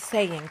that I'm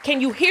saying.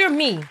 Can you hear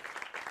me?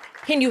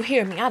 Can you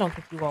hear me? I don't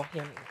think you all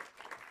hear me.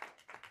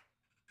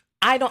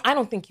 I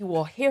don't think you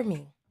all hear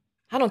me.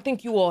 I don't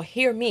think you all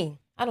hear me.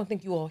 I don't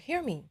think you all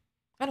hear me.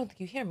 I don't think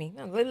you hear me.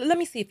 Let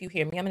me see if you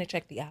hear me. I'm going to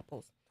check the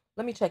apples.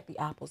 Let me check the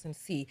apples and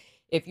see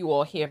if you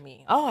all hear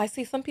me. Oh, I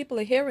see some people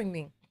are hearing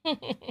me.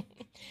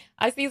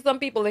 I see some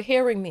people are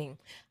hearing me.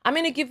 I'm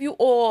going to give you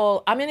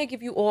all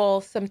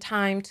some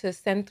time to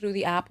send through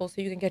the apples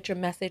so you can get your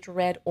message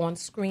read on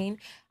screen.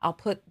 I'll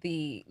put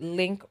the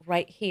link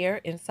right here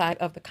inside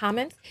of the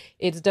comments.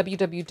 It's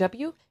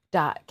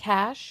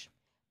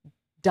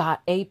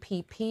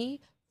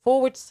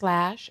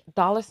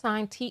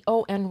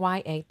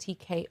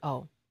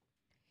www.cash.app/$TONYATKO.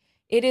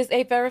 It is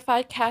a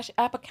verified Cash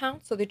App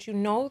account so that you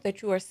know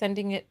that you are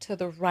sending it to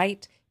the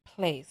right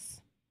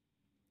place,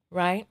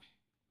 right?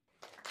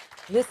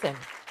 Listen,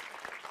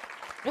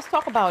 let's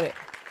talk about it.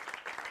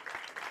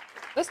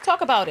 Let's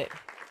talk about it.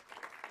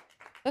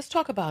 Let's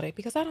talk about it,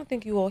 because I don't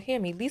think you all hear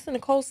me. Lisa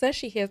Nicole says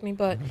she hears me,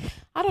 but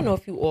I don't know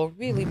if you all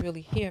really,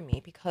 really hear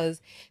me,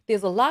 because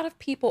there's a lot of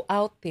people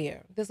out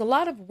there. There's a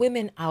lot of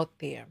women out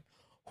there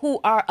who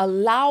are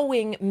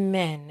allowing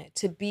men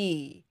to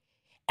be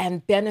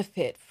and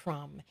benefit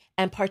from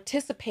and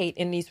participate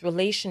in these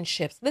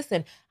relationships.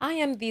 Listen, I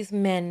am these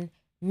men's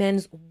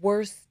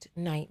worst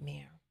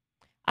nightmare.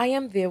 I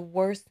am their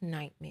worst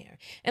nightmare.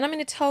 And I'm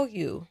going to tell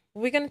you,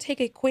 we're going to take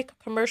a quick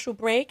commercial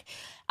break.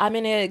 I'm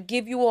going to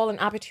give you all an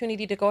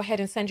opportunity to go ahead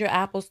and send your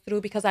apples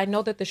through, because I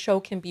know that the show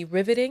can be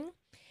riveting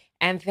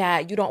and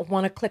that you don't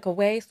want to click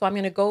away. So I'm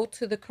going to go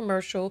to the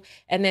commercial,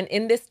 and then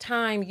in this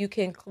time you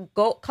can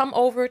come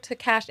over to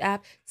Cash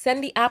App,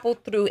 send the apple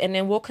through, and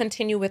then we'll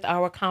continue with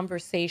our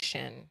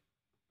conversation.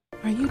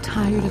 Are you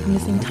tired of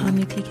missing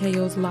Tanya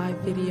TKO's live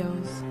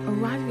videos?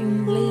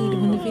 Arriving late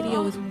when the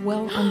video is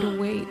well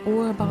underway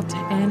or about to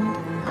end?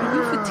 Are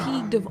you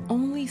fatigued of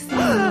only seeing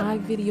a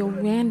live video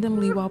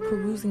randomly while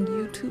perusing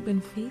YouTube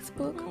and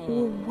Facebook?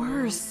 Or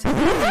worse,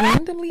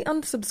 randomly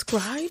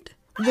unsubscribed?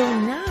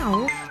 Well,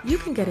 now you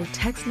can get a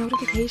text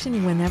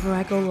notification whenever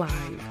I go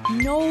live.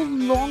 No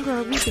longer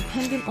are we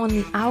dependent on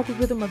the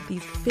algorithm of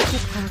these fickle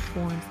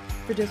platforms.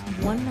 For just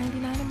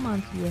 $1.99 a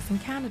month US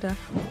and Canada,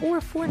 or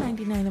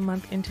 $4.99 a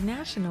month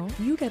international,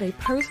 you get a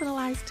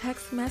personalized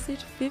text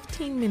message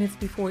 15 minutes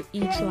before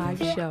each live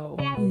show.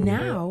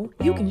 Now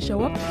you can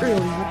show up early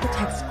with the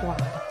Text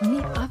Squad,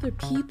 meet other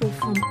people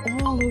from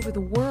all over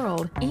the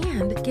world,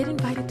 and get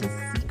invited to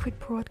secret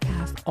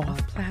broadcasts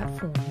off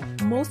platform.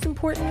 Most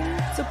importantly,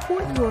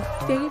 support your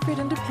favorite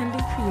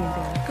independent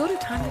creator. Go to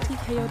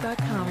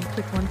TanyaTKO.com and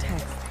click on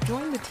text.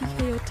 Join the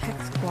TKO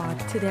Text Squad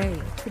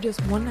today. For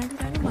just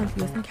 $1.99 a month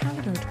US and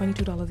Canada, or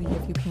 $22 a year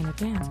if you pay in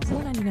advance,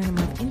 $4.99 a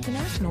month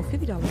international,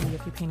 $50 a year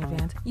if you pay in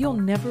advance, you'll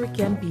never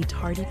again be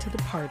tardy to the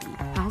party.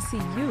 I'll see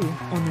you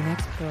on the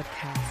next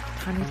broadcast.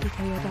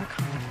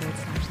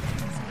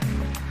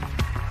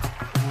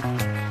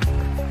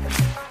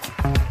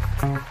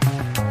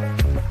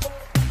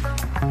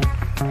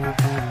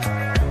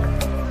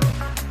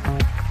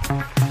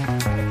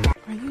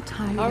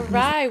 All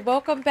right,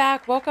 welcome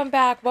back,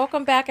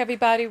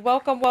 everybody.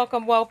 Welcome.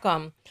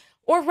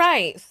 All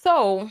right,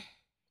 so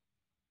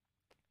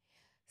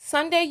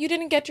Sunday, you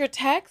didn't get your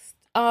text.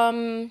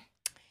 Are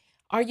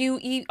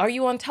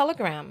you on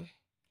Telegram?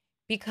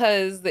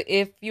 because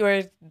if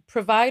your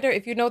provider,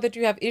 if you know that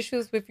you have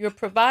issues with your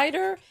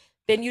provider,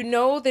 then you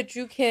know that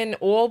you can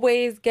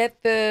always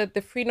get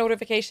the free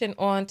notification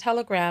on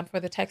Telegram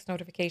for the text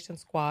notification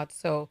squad.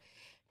 So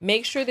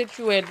make sure that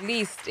you at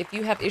least, if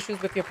you have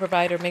issues with your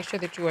provider, make sure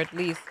that you are at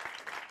least,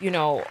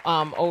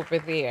 over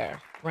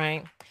there,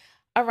 right?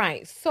 All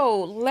right.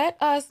 So let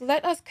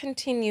us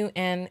continue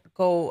and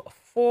go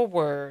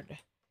forward,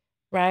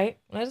 right?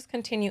 Let us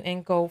continue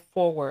and go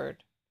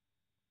forward.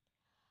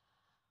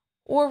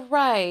 All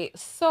right.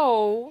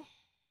 So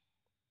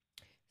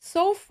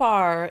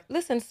far,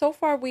 listen, so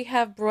far we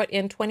have brought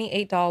in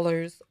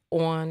 $28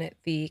 on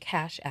the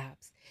Cash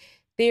Apps.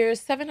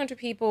 There's 700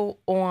 people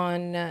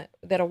on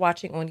that are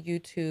watching on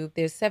YouTube.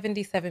 There's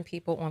 77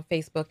 people on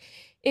Facebook.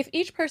 If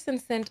each person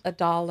sent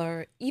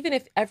 $1, even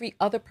if every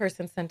other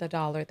person sent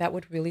 $1, that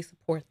would really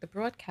support the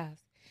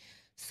broadcast.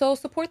 So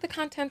support the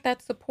content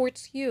that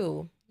supports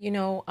you.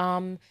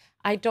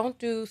 I don't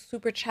do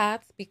super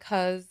chats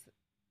because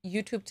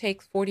YouTube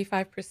takes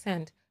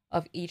 45%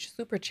 of each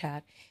super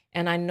chat.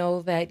 And I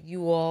know that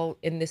you all,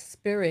 in the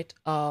spirit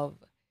of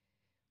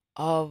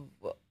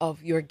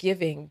your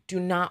giving, do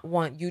not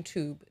want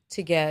YouTube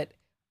to get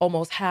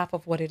almost half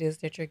of what it is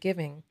that you're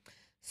giving.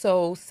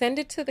 So send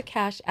it to the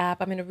Cash App.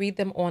 I'm going to read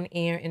them on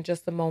air in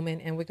just a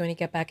moment, and we're going to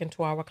get back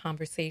into our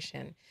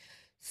conversation.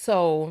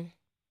 So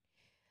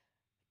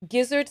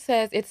Gizzard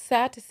says, it's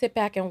sad to sit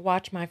back and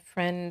watch my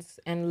friends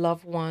and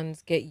loved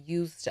ones get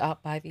used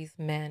up by these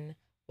men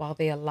while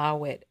they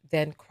allow it,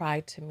 then cry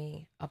to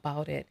me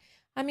about it.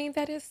 I mean,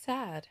 that is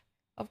sad.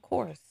 Of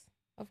course,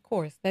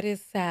 that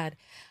is sad.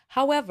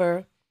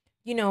 However,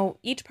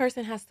 each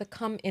person has to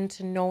come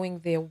into knowing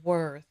their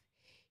worth.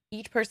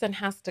 Each person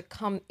has to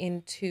come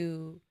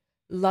into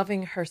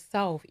loving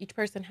herself. Each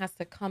person has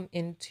to come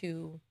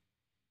into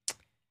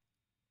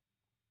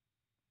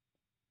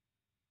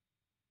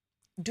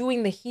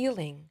doing the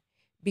healing,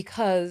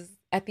 because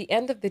at the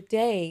end of the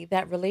day,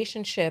 that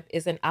relationship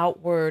is an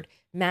outward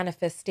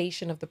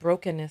manifestation of the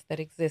brokenness that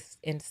exists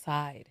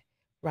inside,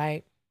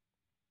 right?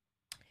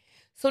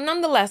 So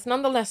nonetheless,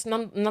 I'm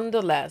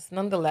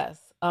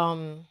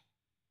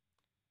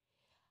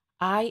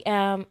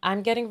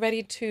getting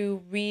ready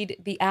to read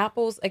the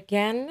apples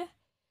again.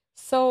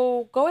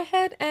 So go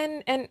ahead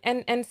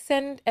and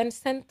send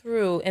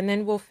through, and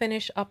then we'll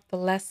finish up the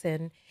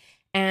lesson.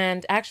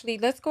 And actually,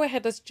 let's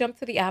jump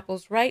to the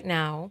apples right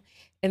now,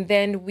 and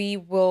then we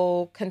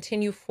will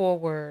continue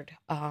forward.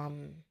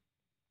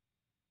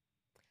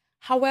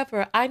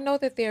 However, I know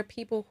that there are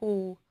people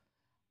who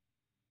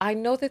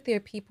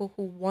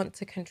want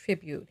to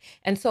contribute.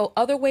 And so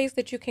other ways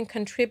that you can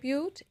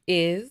contribute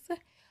is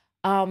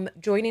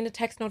joining the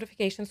text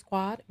notification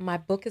squad. My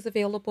book is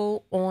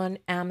available on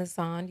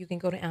Amazon. You can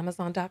go to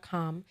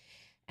Amazon.com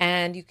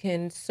and you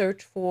can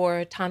search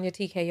for Tanya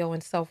TKO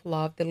and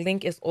Self-Love. The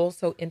link is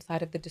also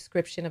inside of the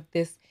description of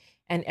this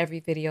and every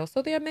video.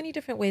 So there are many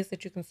different ways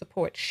that you can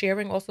support.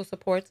 Sharing also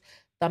supports.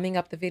 Thumbing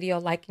up the video,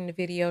 liking the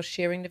video,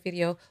 sharing the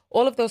video.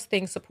 All of those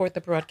things support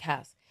the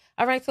broadcast.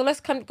 All right, so let's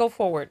go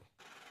forward.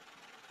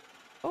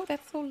 Oh,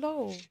 that's so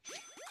low.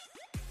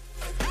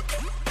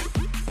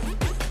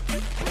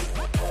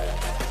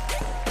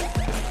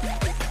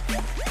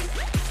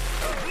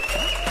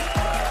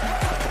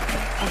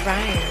 All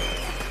right.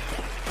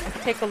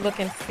 Let's take a look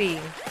and see.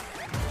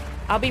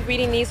 I'll be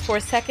reading these for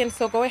a second,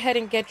 so go ahead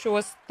and get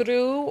yours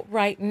through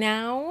right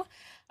now.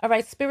 All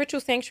right,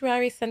 Spiritual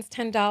Sanctuary sends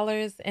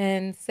 $10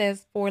 and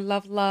says, for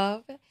love,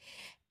 love.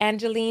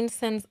 Angeline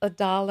sends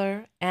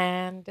 $1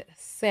 and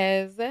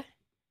says,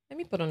 let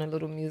me put on a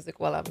little music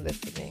while I'm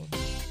listening.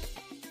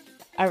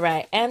 All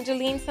right,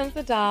 Angeline sends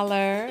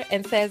 $1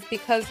 and says,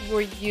 because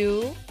you're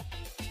you.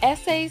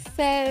 Essay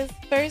says,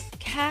 First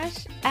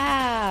Cash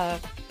App.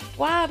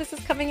 Wow, this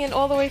is coming in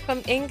all the way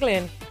from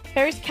England.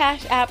 First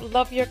Cash App,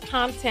 love your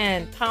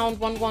content. Pound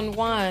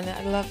 111.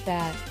 I love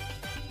that.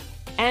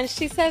 And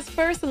she says,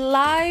 first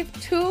live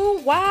too.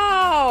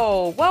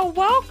 Wow. Well,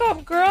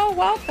 welcome, girl.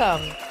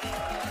 Welcome.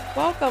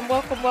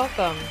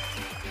 Welcome.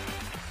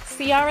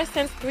 Ciara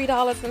sends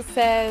 $3 and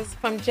says,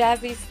 from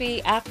Jazzy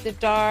C After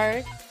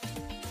Dark.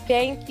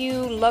 Thank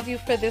you. Love you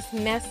for this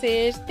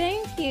message.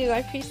 Thank you. I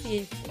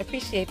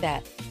appreciate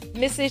that.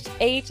 Mrs.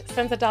 H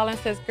sends $1 and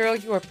says, girl,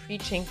 you are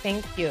preaching.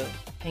 Thank you.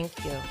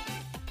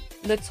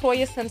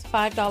 Latoya sends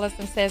 $5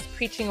 and says,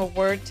 preaching a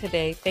word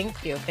today.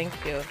 Thank you.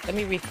 Let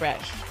me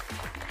refresh.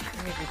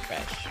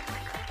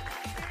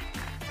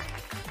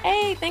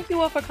 Hey, thank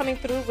you all for coming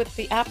through with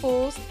the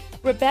apples.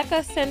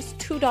 Rebecca sends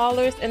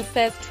 $2 and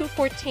says,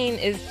 214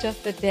 is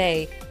just a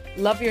day.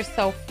 Love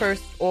yourself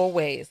first,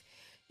 always.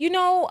 And you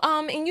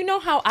know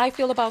how I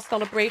feel about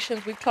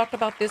celebrations. We've talked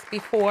about this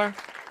before.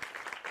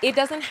 It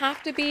doesn't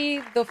have to be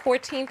the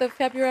 14th of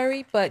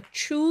February, but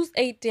choose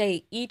a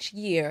day each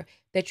year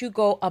that you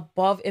go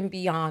above and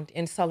beyond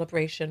in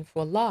celebration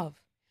for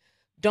love.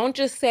 Don't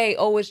just say,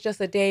 oh, it's just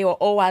a day, or,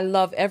 oh, I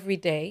love every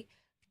day.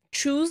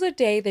 Choose a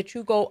day that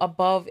you go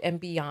above and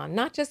beyond,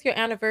 not just your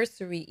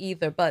anniversary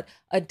either, but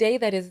a day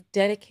that is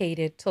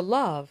dedicated to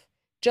love.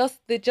 just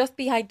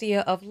the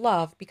idea of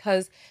love,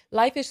 because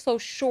life is so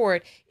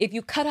short. If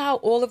you cut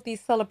out all of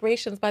these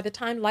celebrations, by the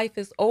time life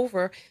is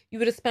over, you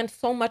would have spent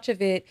so much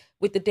of it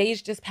with the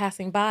days just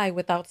passing by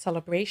without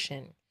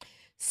celebration.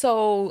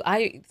 So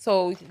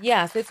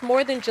yes, it's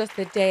more than just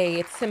a day.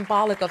 It's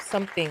symbolic of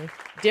something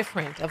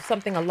different, of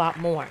something a lot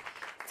more.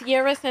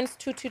 Sierra sends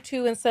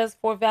 222 and says,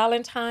 for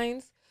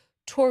Valentine's.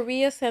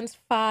 Toria sends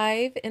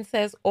 5 and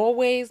says,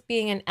 always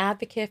being an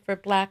advocate for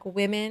Black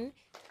women.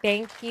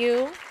 Thank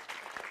you.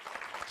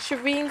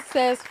 Shireen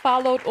says,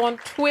 followed on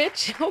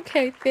Twitch.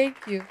 Okay,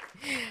 thank you.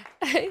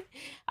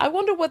 I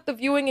wonder what the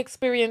viewing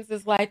experience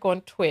is like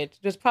on Twitch.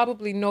 There's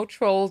probably no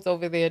trolls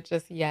over there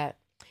just yet.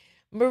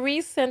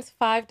 Marie sends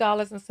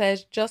 $5 and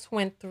says, just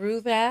went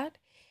through that.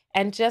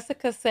 And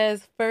Jessica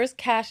says, first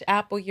Cash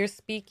Apple, you're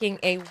speaking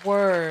a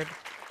word.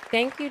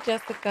 Thank you,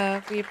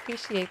 Jessica. We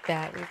appreciate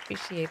that. We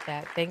appreciate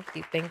that. Thank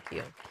you. Thank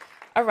you.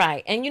 All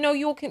right. And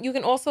you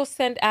can also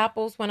send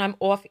apples when I'm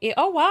off air.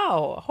 Oh,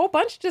 wow. A whole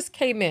bunch just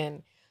came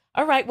in.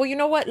 All right. Well, you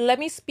know what? Let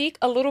me speak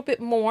a little bit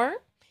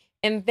more,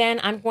 and then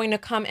I'm going to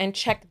come and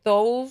check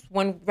those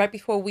right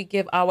before we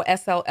give our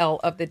SLL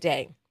of the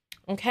day.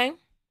 Okay?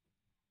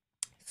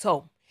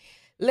 So,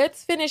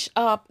 let's finish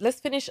up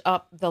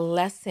the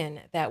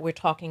lesson that we're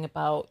talking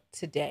about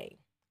today,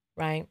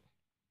 right?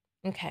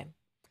 Okay.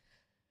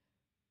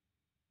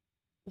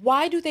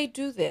 Why do they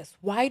do this?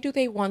 Why do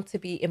they want to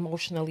be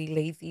emotionally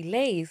lazy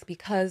lays?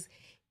 Because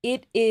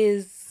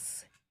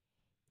it's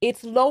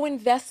low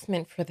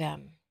investment for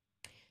them.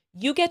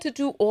 You get to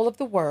do all of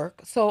the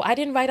work. So I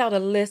didn't write out a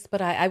list,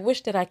 but I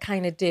wish that I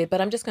kind of did,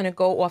 but I'm just going to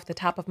go off the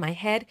top of my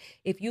head.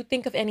 If you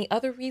think of any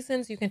other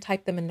reasons, you can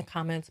type them in the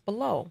comments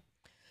below.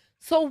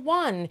 So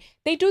 1,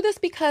 they do this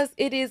because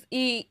it is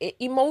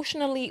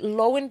emotionally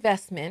low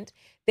investment.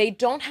 They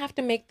don't have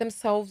to make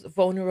themselves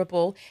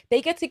vulnerable.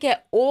 They get to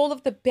get all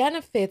of the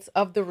benefits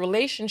of the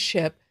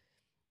relationship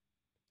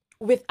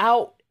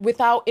without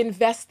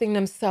investing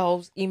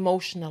themselves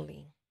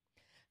emotionally.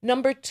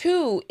 Number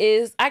 2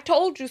 is, I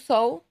told you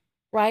so,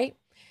 right?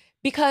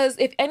 Because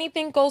if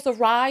anything goes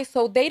awry,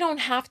 so they don't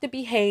have to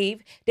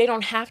behave, they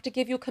don't have to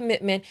give you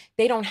commitment,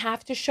 they don't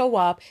have to show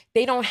up,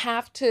 they don't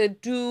have to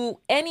do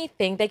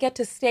anything. They get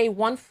to stay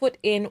 1 foot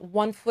in,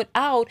 1 foot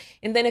out.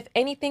 And then if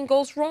anything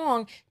goes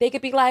wrong, they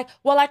could be like,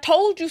 well, I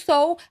told you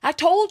so. I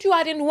told you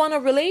I didn't want a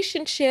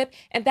relationship.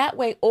 And that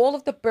way, all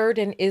of the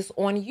burden is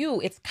on you.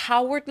 It's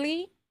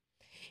cowardly.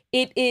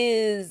 It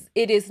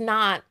is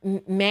not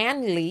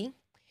manly.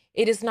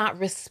 It is not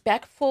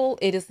respectful.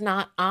 It is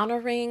not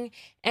honoring.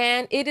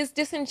 And it is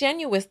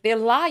disingenuous. They're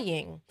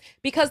lying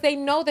because they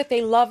know that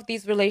they love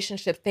these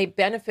relationships. They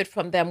benefit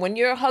from them. When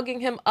you're hugging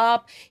him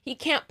up, he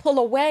can't pull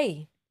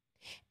away.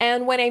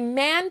 And when a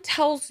man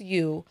tells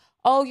you,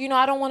 oh,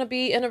 I don't want to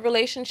be in a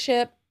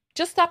relationship,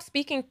 just stop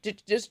speaking.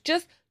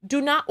 Just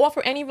do not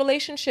offer any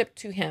relationship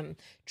to him.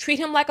 Treat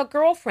him like a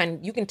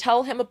girlfriend. You can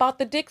tell him about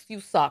the dicks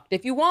you sucked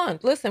if you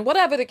want. Listen,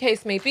 whatever the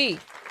case may be,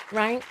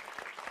 right?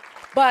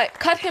 But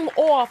cut him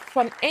off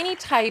from any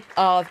type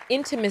of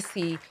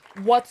intimacy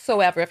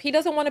whatsoever. If he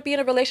doesn't want to be in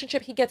a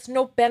relationship, he gets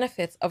no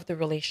benefits of the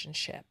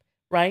relationship,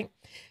 right?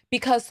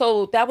 Because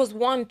so that was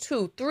 1,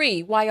 2,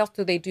 3. Why else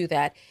do they do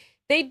that?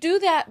 They do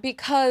that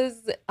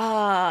because,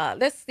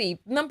 let's see,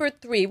 number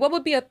 3, what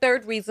would be a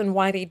third reason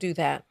why they do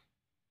that?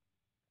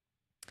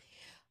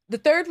 The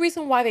third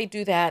reason why they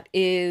do that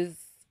is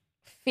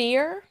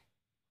fear,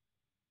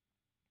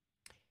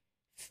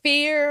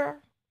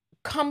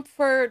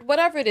 comfort,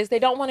 whatever it is. They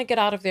don't want to get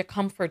out of their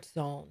comfort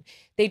zone.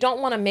 They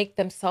don't want to make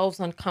themselves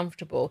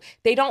uncomfortable.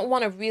 They don't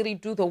want to really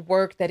do the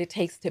work that it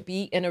takes to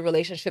be in a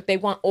relationship. They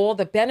want all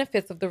the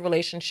benefits of the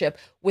relationship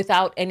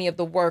without any of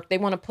the work. They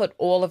want to put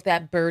all of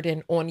that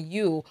burden on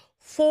you.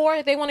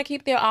 4, they want to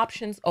keep their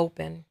options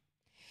open.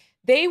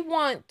 They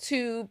want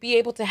to be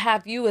able to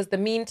have you as the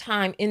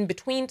meantime, in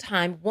between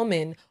time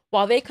woman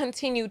while they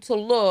continue to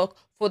look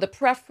for the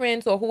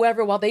preference or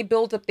whoever, while they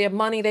build up their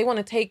money. They want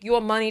to take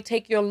your money,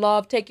 take your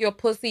love, take your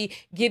pussy,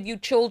 give you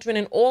children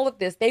and all of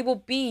this. They will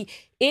be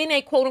in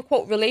a quote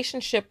unquote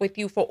relationship with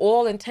you for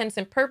all intents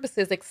and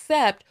purposes,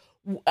 except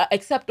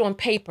on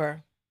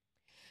paper.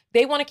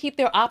 They want to keep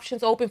their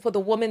options open for the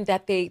woman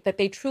that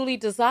they truly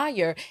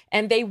desire.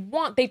 And they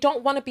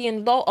don't want to be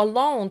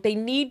alone. They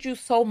need you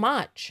so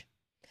much.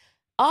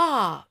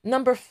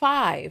 Number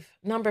five,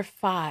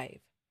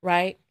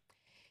 right?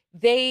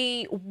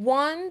 They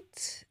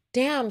want,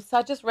 so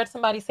I just read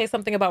somebody say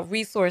something about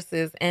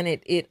resources and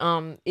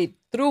it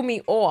threw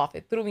me off.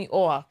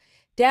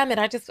 Damn it.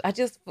 I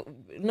just,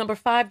 number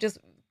 5 just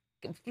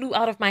flew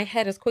out of my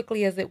head as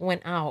quickly as it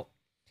went out.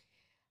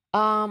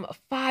 5.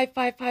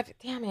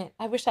 Damn it.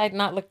 I wish I had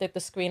not looked at the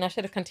screen. I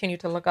should have continued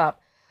to look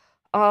up.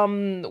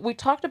 We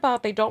talked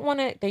about they don't want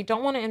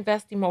to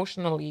invest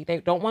emotionally. They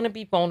don't want to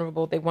be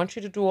vulnerable. They want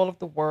you to do all of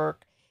the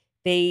work.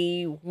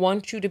 They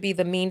want you to be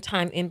the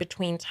meantime, in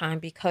between time,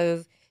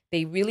 because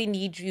they really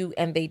need you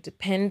and they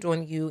depend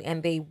on you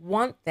and they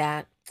want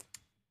that.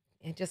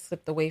 It just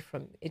slipped away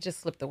from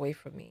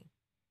me.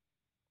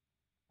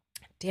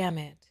 Damn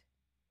it.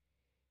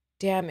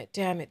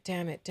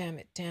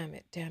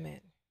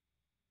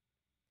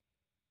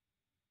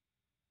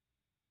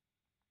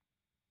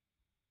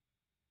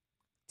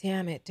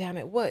 Damn it, damn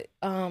it. What?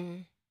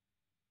 Damn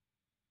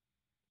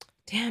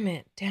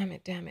it, damn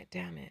it, damn it,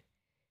 damn it.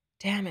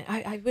 Damn it.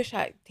 I wish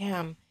I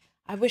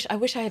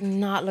had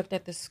not looked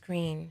at the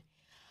screen.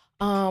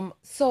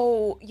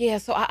 So yeah,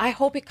 so I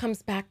hope it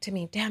comes back to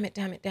me. Damn it,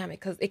 damn it, damn it.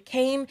 Because it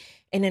came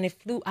and then it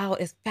flew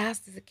out as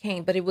fast as it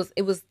came. But it was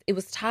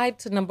tied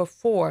to number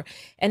four.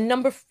 And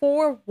number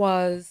four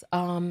was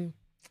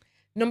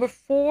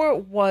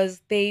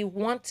they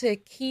want to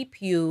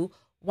keep you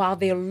while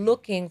they're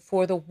looking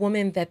for the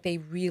woman that they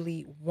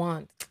really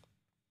want.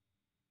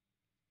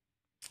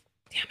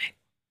 Damn it.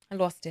 I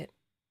lost it.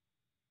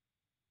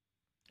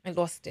 I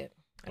lost it.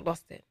 I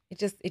lost it.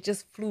 It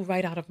just flew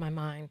right out of my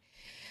mind.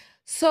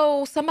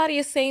 So somebody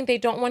is saying they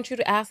don't want you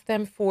to ask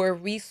them for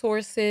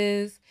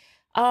resources.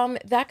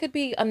 That could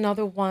be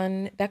another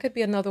one. That could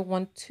be another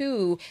one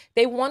too.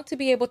 They want to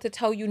be able to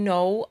tell you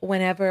no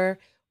whenever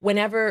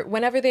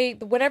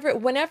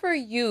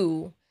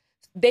you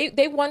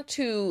they want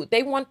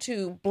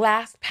to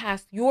blast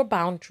past your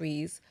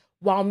boundaries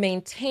while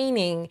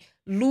maintaining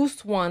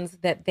loose ones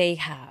that they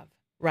have,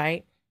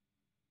 right?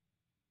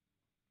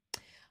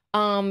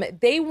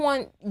 They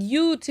want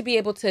you to be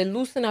able to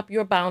loosen up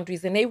your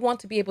boundaries, and they want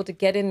to be able to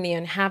get in there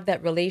and have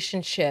that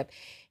relationship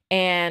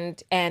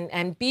and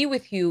be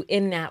with you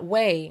in that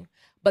way.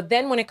 But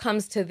then when it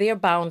comes to their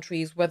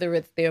boundaries, whether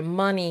it's their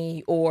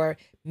money or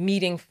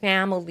meeting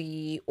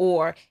family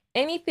or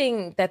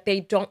anything that they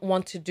don't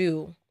want to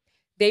do,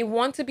 they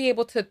want to be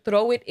able to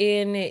throw it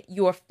in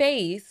your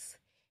face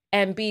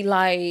and be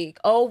like,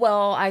 oh,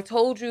 well, I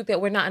told you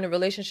that we're not in a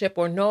relationship,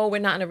 or no,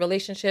 we're not in a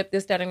relationship,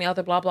 this, that, and the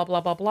other, blah, blah,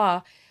 blah, blah,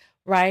 blah.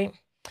 Right?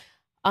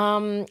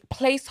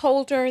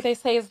 Placeholder, they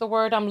say, is the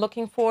word I'm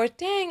looking for.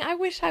 Dang, I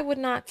wish I would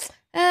not.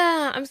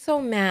 I'm so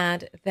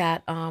mad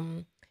that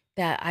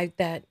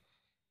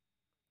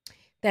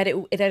that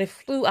it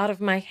flew out of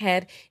my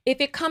head.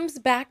 If it comes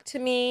back to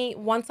me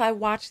once I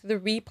watch the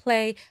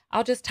replay,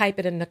 I'll just type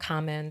it in the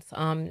comments.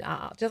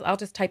 I'll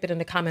just type it in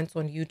the comments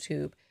on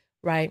YouTube,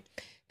 right?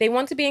 They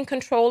want to be in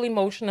control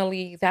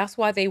emotionally. That's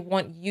why they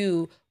want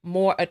you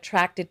more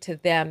attracted to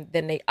them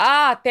than they.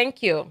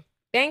 Thank you.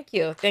 Thank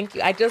you. Thank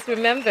you. I just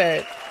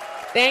remembered.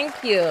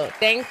 Thank you.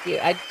 Thank you.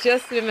 I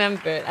just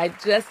remembered.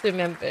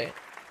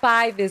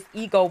 5 is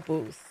ego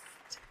boost.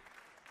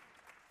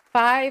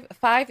 Five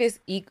is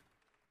ego.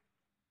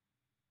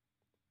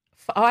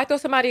 Oh, I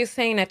thought somebody was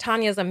saying that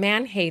Tanya's a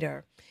man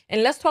hater.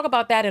 And let's talk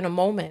about that in a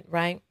moment,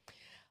 right?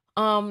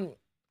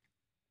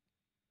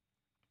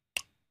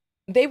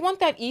 They want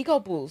that ego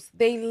boost.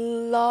 They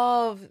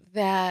love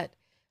that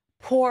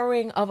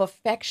pouring of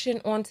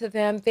affection onto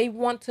them. They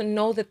want to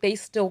know that they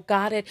still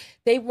got it.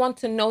 They want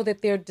to know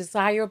that they're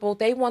desirable.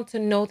 They want to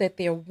know that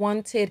they're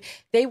wanted.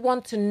 They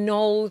want to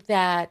know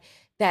that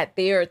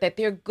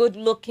they're good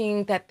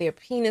looking, that their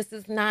penis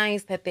is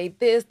nice, that they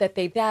this, that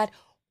they that.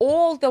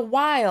 All the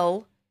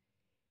while,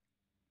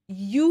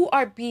 you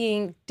are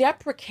being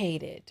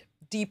depreciated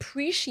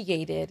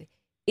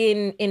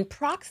in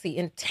proxy,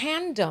 in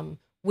tandem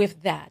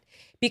with that.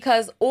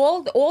 Because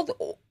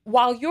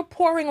while you're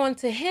pouring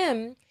onto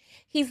him,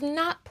 he's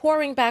not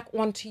pouring back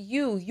onto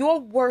you. Your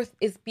worth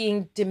is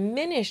being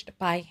diminished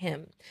by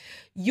him.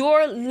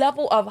 Your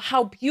level of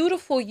how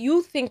beautiful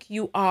you think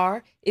you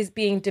are is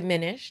being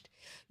diminished.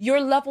 Your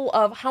level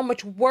of how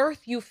much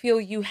worth you feel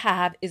you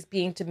have is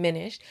being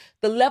diminished.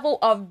 The level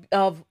of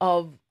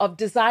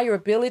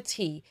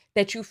desirability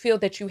that you feel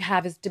that you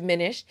have is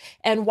diminished.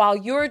 And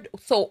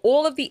so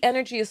all of the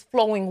energy is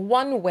flowing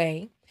one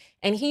way,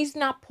 and he's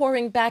not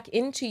pouring back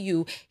into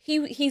you.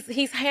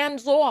 He's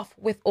hands off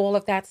with all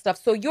of that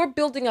stuff. So you're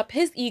building up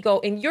his ego,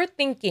 and you're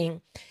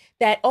thinking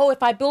that, oh,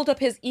 if I build up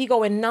his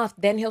ego enough,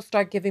 then he'll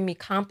start giving me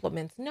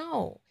compliments.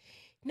 No,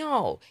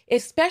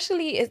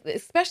 especially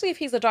if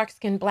he's a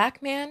dark-skinned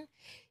black man.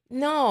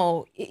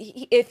 No,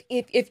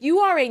 if you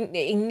are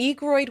a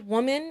Negroid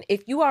woman,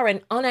 if you are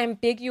an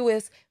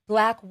unambiguous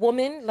black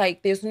woman,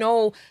 like there's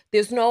no,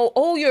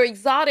 oh, you're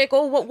exotic.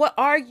 Oh, what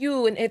are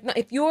you? And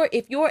if you're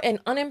an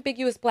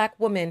unambiguous black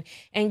woman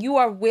and you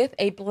are with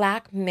a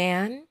black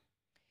man,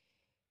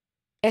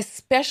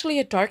 especially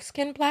a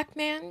dark-skinned black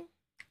man,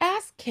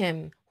 ask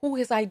him who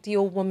his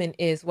ideal woman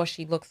is, what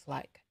she looks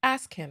like.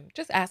 Ask him,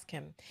 just ask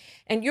him.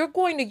 And your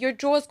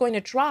jaw is going to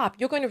drop.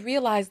 You're going to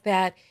realize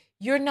that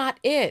you're not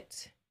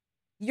it.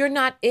 You're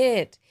not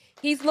it.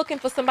 He's looking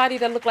for somebody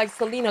that looked like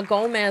Selena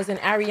Gomez and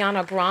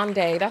Ariana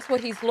Grande. That's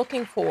what he's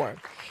looking for.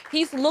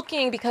 He's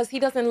looking because he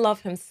doesn't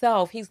love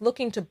himself. He's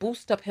looking to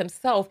boost up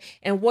himself.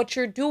 And what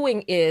you're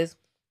doing is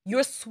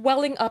you're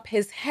swelling up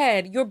his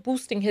head. You're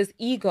boosting his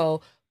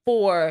ego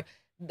for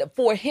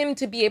him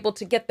to be able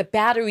to get the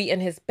battery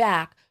in his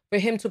back, for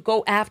him to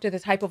go after the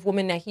type of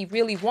woman that he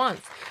really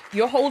wants.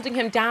 You're holding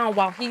him down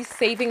while he's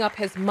saving up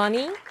his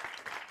money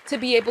to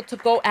be able to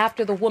go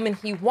after the woman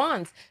he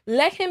wants.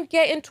 Let him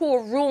get into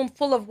a room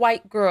full of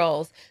white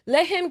girls.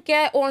 Let him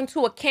get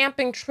onto a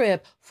camping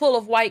trip full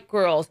of white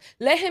girls.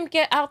 Let him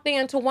get out there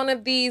into one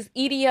of these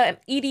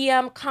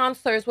EDM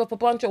concerts with a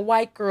bunch of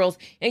white girls,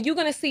 and you're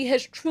going to see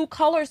his true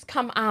colors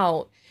come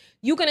out.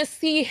 You're gonna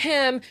see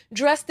him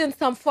dressed in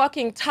some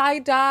fucking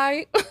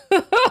tie-dye.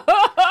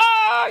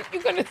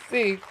 You're gonna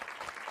see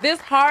this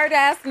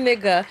hard-ass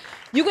nigga.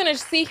 You're gonna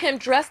see him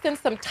dressed in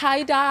some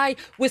tie-dye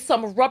with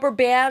some rubber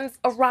bands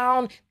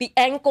around the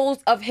ankles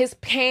of his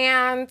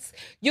pants.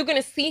 You're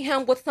gonna see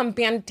him with some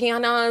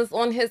bandanas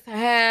on his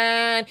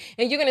head,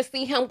 and you're gonna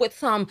see him with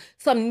some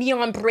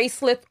neon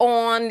bracelets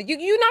on.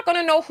 You're not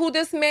gonna know who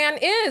this man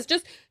is.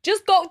 Just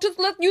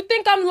look. You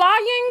think I'm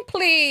lying?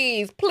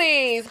 Please,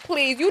 please,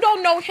 please. You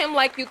don't know him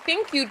like you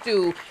think you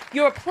do.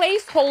 You're a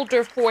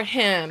placeholder for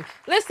him.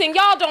 Listen,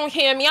 y'all don't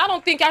hear me.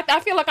 I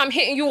feel like I'm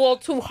hitting you all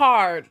too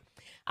hard.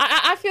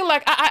 I feel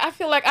like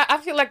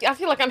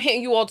I'm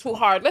hitting you all too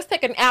hard. Let's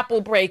take an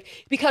apple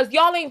break because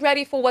y'all ain't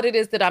ready for what it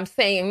is that I'm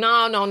saying.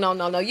 No.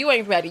 You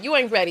ain't ready. You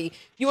ain't ready.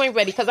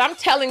 Because I'm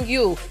telling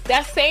you,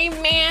 that same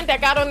man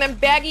that got on them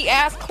baggy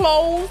ass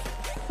clothes,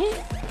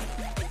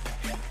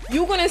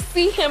 you're gonna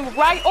see him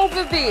right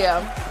over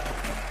there.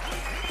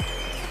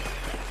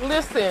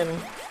 Listen,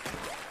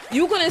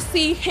 you're gonna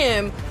see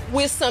him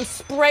with some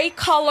spray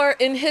color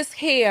in his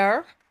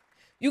hair.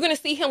 You're going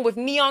to see him with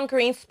neon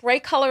green spray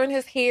color in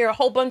his hair, a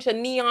whole bunch of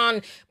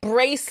neon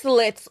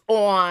bracelets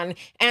on,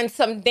 and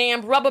some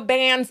damn rubber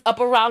bands up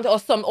around, or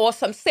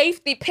some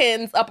safety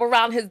pins up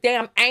around his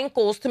damn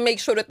ankles to make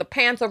sure that the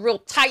pants are real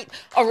tight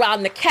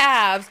around the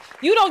calves.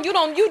 You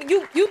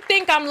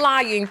think I'm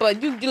lying,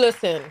 but you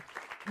listen.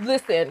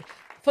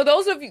 For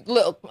those of you,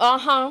 look,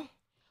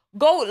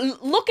 go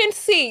look and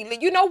see.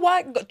 You know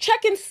what? Go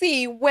check and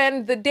see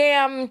when the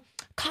damn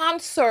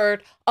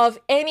concert of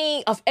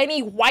any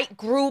white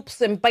groups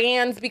and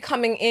bands be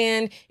coming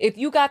in. If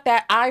you got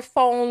that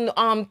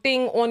iPhone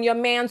thing on your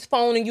man's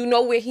phone and you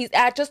know where he's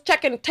at, just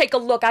check and take a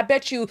look. I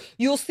bet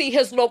you'll see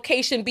his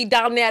location be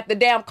down there at the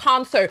damn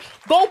concert.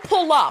 Go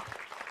pull up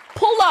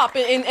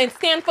and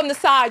stand from the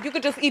side. You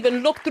could just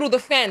even look through the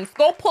fence.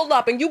 Go pull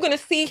up and you're gonna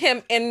see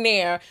him in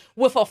there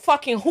with a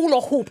fucking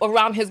hula hoop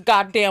around his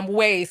goddamn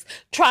waist,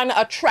 trying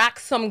to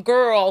attract some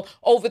girl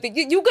over the.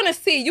 You're gonna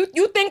see.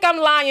 You think I'm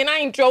lying? I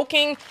ain't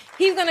joking.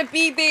 He's gonna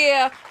be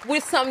there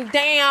with some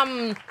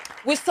damn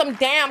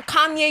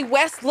Kanye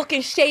West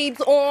looking shades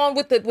on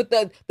with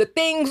the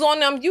things on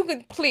them. You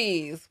could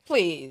please.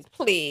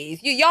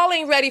 Y'all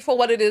ain't ready for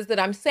what it is that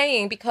I'm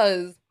saying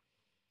because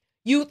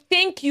you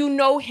think you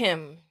know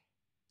him.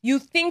 You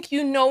think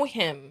you know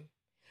him.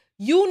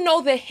 You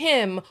know the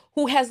him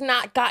who has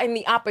not gotten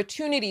the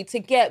opportunity to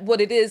get what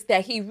it is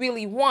that he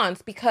really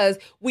wants, because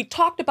we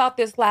talked about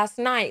this last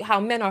night, how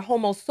men are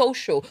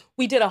homosocial.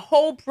 We did a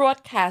whole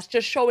broadcast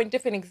just showing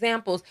different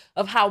examples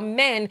of how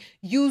men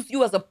use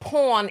you as a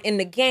pawn in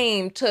the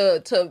game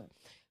to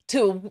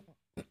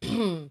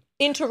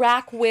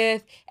interact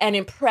with and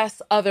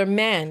impress other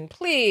men.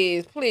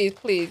 Please.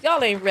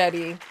 Y'all ain't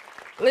ready.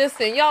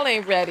 Listen, y'all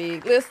ain't ready.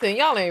 Please.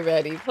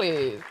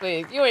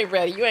 You ain't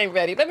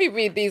ready. Let me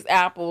read these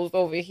apples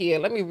over here.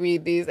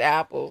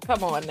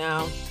 Come on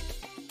now.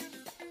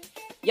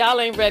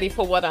 Y'all ain't ready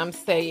for what I'm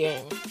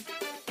saying.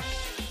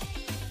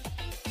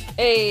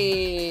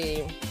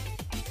 Hey.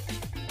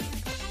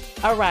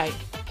 All right.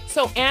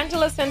 So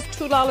Angela sends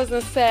 $2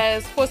 and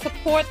says, for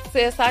support,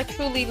 sis, I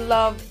truly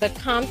love the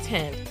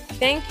content.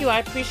 Thank you. I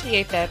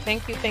appreciate that.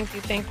 Thank you.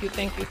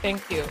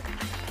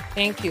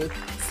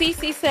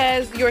 Cece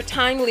says, your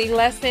timely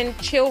lesson.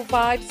 Chill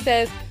Vibe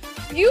says,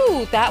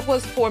 that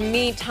was for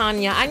me,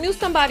 Tanya. I knew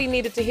somebody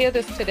needed to hear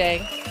this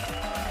today.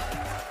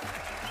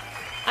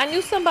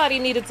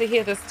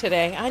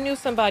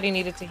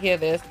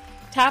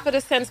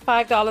 Taffeta sends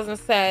 $5 and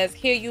says,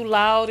 hear you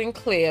loud and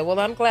clear. Well,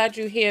 I'm glad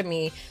you hear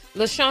me.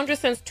 LaShondra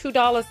sends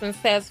 $2 and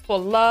says, for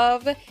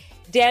love.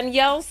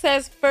 Danielle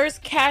says,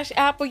 first Cash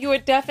Apple, you are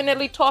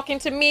definitely talking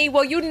to me.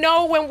 Well, you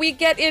know, when we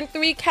get in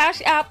 3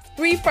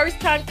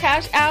 first-time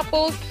Cash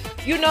Apples,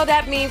 you know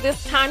that means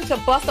it's time to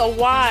bust a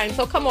wine.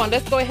 So come on,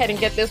 let's go ahead and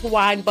get this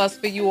wine bust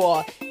for you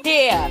all.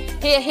 Here.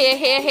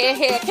 Hey!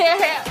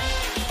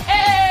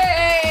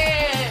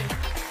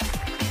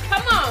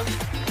 Come on.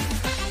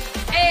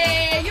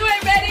 Hey, you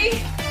ain't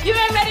ready.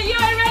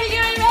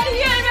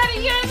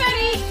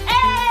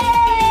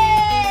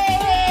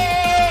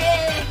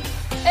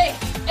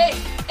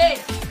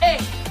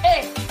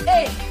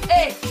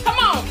 Hey, come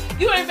on.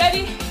 You ain't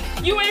ready.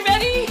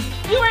 Ready.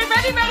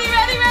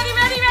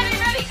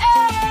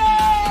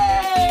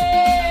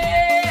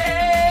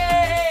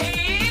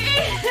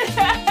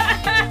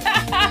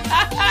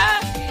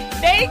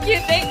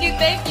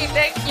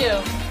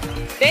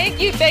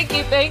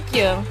 Thank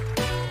you.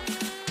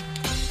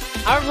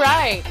 All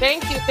right.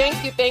 Thank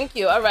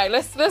you. All right,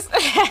 let's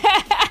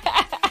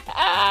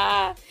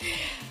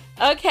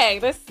okay,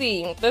 let's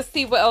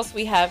see what else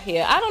we have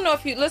here. I don't know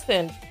if you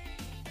listen.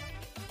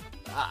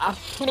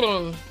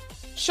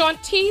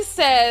 Shanti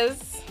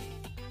says,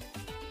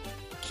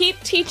 keep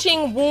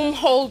teaching womb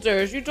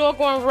holders. You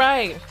doggone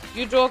right.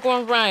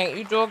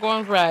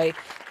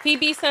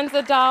 Phoebe sends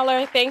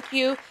 $1. Thank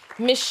you.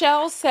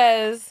 Michelle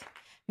says,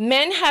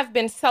 men have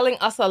been selling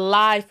us a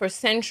lie for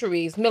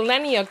centuries.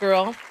 Millennia,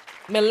 girl.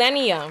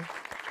 Millennia.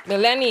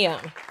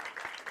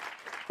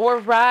 All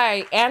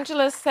right.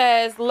 Angela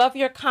says, love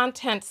your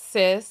content,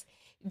 sis.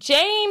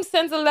 James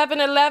sends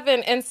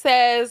 1111 and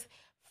says,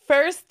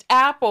 first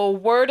Apple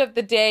word of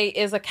the day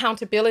is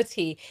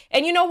accountability.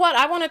 And you know what?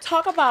 I want to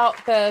talk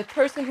about the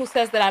person who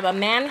says that I'm a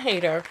man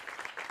hater.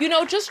 You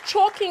know, just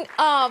chalking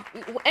up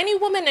any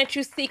woman that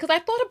you see, because I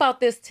thought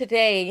about this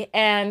today,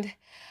 and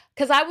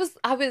because I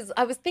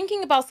was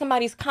thinking about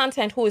somebody's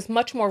content who is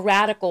much more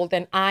radical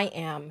than I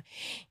am,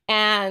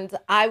 and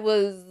I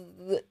was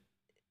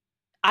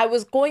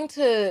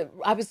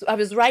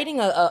writing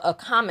a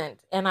comment,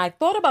 and I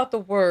thought about the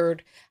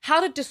word, how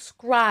to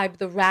describe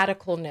the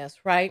radicalness,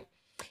 right?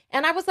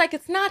 And I was like,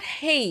 it's not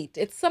hate,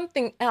 it's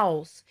something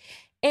else.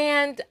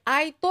 And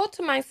I thought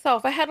to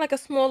myself, I had like a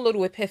small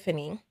little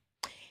epiphany.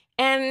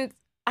 And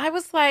I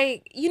was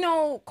like, you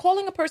know,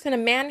 calling a person a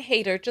man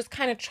hater just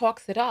kind of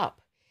chalks it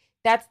up.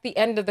 That's the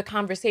end of the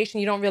conversation.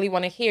 You don't really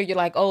want to hear. You're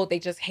like, oh, they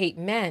just hate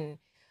men.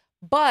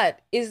 But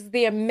is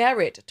there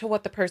merit to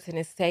what the person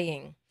is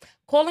saying?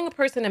 Calling a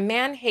person a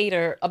man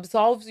hater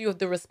absolves you of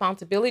the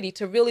responsibility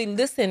to really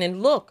listen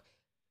and look,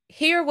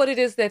 hear what it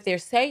is that they're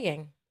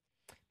saying.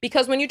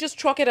 Because when you just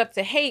chalk it up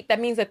to hate, that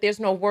means that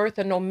there's no worth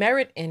or no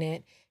merit in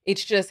it.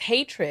 It's just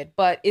hatred.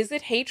 But is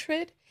it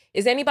hatred?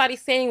 Is anybody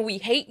saying we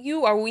hate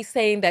you? Or are we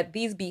saying that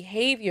these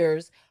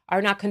behaviors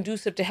are not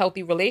conducive to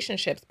healthy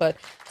relationships? But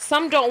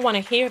some don't want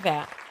to hear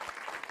that.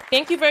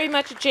 Thank you very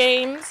much,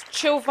 James.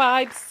 Chill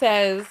Vibe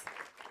says,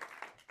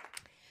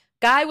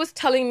 guy was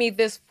telling me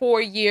this 4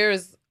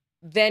 years,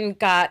 then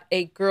got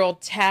a girl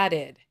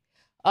tatted.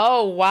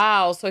 Oh,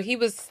 wow. So he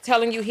was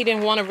telling you he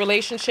didn't want a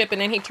relationship,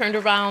 and then he turned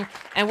around.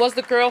 And was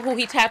the girl who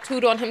he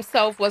tattooed on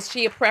himself, was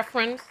she a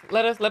preference?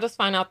 Let us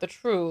find out the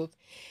truth.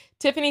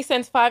 Tiffany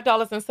sends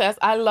 $5 and says,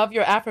 I love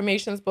your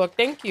affirmations book.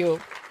 Thank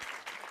you.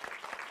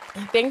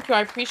 Thank you.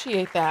 I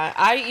appreciate that.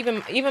 I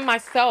even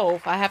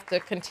myself, I have to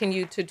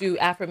continue to do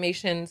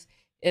affirmations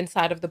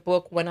inside of the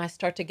book when I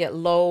start to get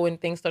low and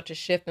things start to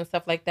shift and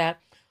stuff like that.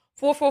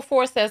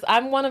 444 says,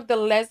 I'm one of the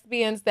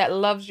lesbians that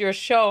loves your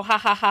show. Ha,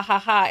 ha, ha, ha,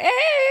 ha.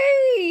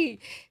 Hey,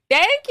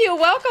 thank you.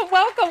 Welcome,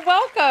 welcome,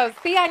 welcome.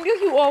 See, I knew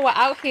you all were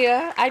out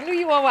here. I knew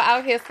you all were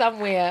out here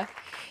somewhere.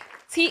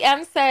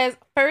 TM says,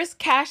 first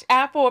Cash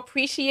Apple,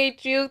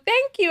 appreciate you.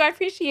 Thank you. I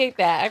appreciate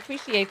that. I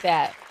appreciate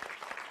that.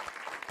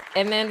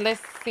 And then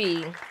let's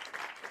see.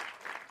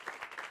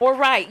 All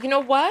right. You know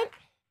what?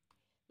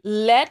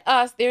 Let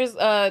us, there's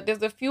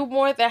a few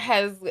more that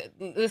has,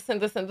 listen,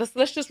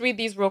 let's just read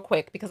these real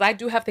quick, because I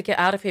do have to get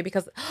out of here,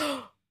 because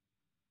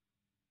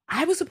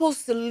I was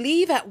supposed to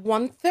leave at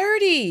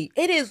 1:30.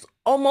 It is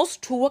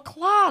almost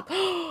 2:00.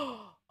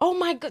 Oh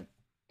my God.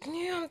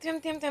 Damn,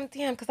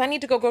 because I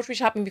need to go grocery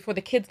shopping before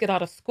the kids get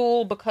out of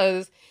school,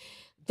 because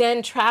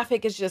then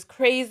traffic is just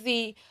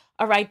crazy.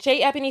 All right,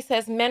 Jay Ebony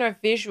says, men are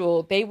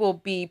visual. They will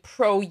be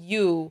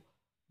pro-you,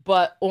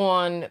 but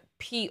on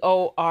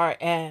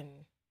PORN.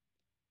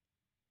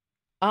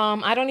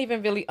 I don't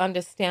even really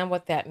understand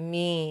what that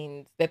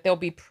means, that they'll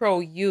be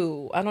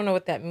pro-you. I don't know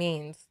what that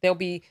means. They'll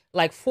be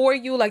like for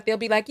you, like they'll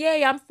be like,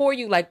 yay, I'm for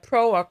you, like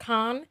pro or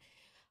con.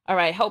 All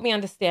right, help me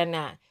understand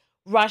that.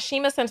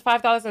 Rashima sends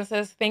 $5 and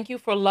says, thank you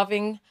for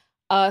loving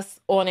us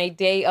on a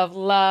day of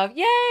love.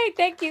 Yay,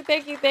 thank you,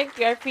 thank you, thank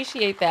you. I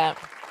appreciate that.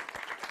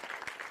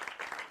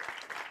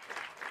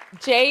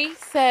 Jay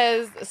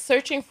says,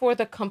 searching for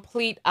the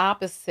complete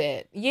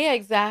opposite. Yeah,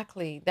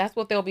 exactly. That's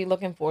what they'll be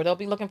looking for. They'll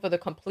be looking for the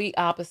complete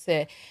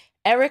opposite.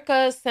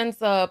 Erica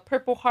sends a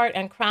purple heart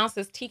and crown,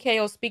 says,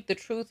 TKO, speak the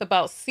truth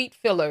about seat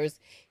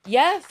fillers.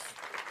 Yes,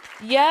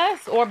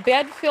 yes, or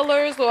bed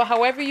fillers, or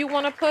however you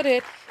want to put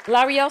it.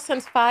 L'Ariel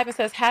sends 5 and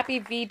says, happy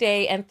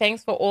V-Day and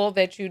thanks for all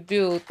that you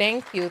do.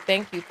 Thank you,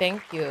 thank you,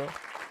 thank you.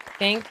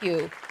 Thank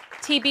you.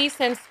 TB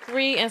sends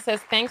 3 and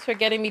says, thanks for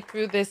getting me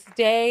through this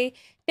day.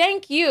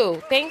 Thank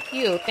you, thank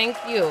you, thank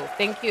you,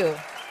 thank you.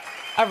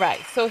 All right,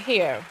 so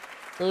here,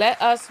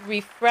 let us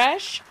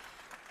refresh.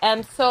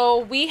 And so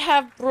we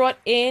have brought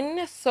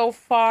in so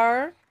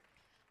far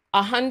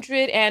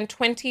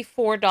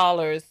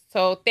 $124.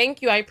 So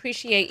thank you. I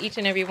appreciate each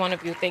and every one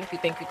of you. Thank you,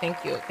 thank you,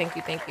 thank you, thank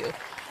you, thank you.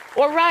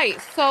 All right,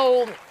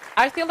 so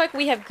I feel like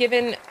we have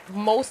given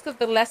most of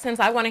the lessons.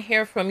 I want to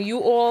hear from you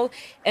all.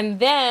 And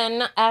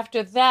then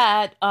after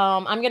that,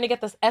 I'm going to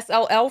get this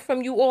SLL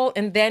from you all.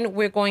 And then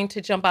we're going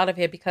to jump out of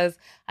here, because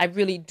I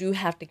really do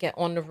have to get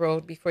on the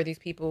road before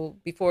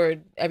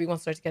everyone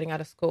starts getting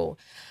out of school.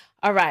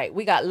 All right,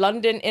 we got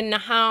London in the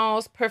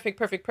house. Perfect,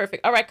 perfect,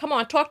 perfect. All right, come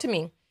on, talk to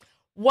me.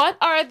 What's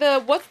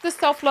the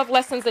self-love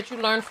lessons that you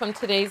learned from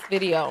today's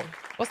video?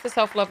 What's the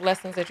self-love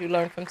lessons that you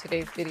learned from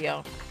today's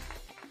video?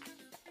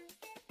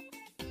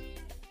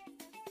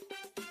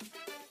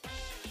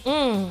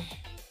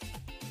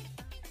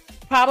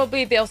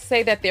 Probably they'll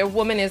say that their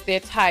woman is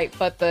their type,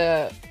 but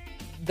the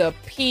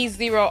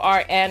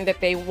P0RN that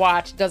they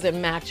watch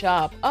doesn't match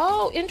up.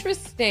 Oh,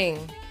 interesting.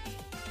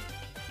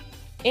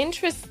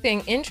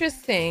 Interesting.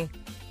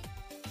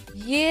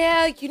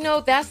 Yeah, you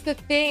know, that's the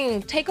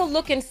thing. Take a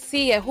look and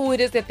see at who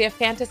it is that they're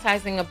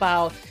fantasizing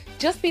about.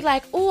 just be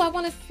like, oh, I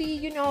want to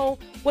see,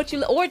 what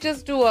you, or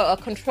just do a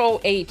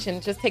control H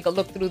and just take a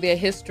look through their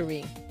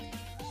history.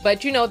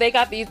 But, they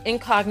got these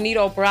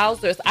incognito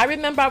browsers. I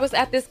remember I was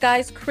at this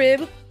guy's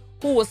crib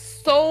who was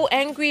so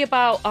angry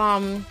about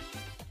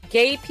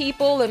gay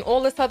people and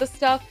all this other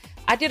stuff.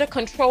 I did a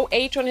control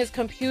H on his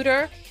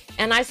computer,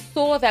 and I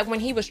saw that when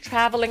he was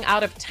traveling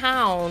out of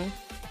town,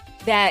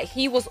 that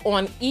he was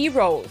on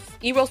Eros.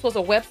 Eros was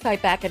a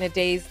website back in the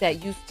days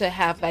that used to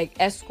have like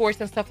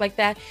escorts and stuff like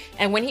that.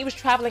 And when he was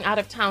traveling out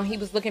of town, he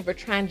was looking for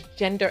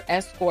transgender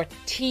escorts,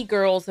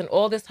 T-girls, and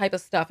all this type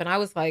of stuff. And I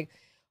was like,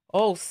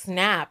 oh,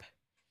 snap.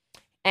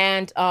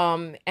 And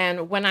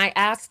when I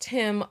asked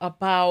him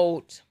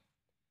about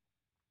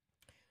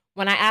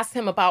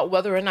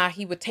whether or not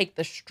he would take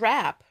the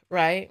strap,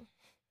 right?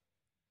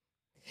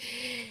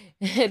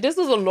 This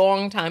was a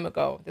long time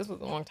ago.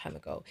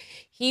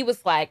 He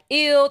was like,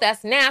 ew,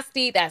 that's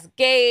nasty, that's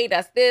gay,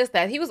 that's this,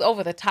 that. He was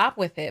over the top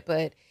with it,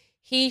 but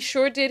he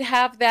sure did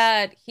have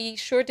that. He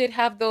sure did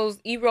have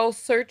those Eros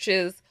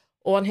searches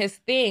on his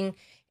thing.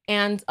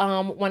 And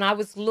when I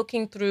was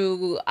looking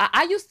through,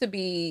 I used to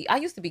be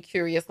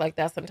curious like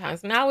that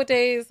sometimes.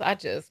 Nowadays,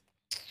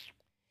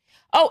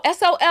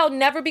 SOL,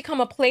 never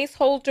become a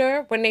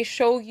placeholder. When they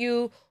show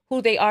you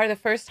who they are the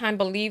first time,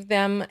 believe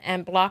them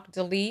and block,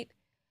 delete.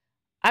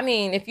 I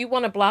mean, if you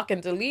want to block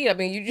and delete, I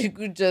mean, you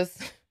could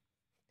just,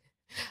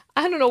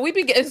 I don't know, we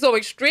be getting so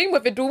extreme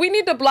with it. Do we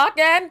need to block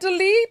and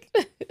delete?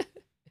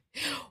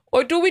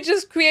 Or do we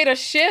just create a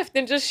shift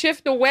and just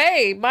shift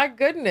away? My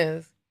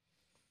goodness.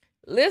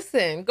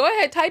 Listen, go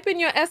ahead, type in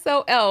your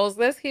SOLs.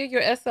 Let's hear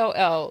your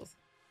SOLs.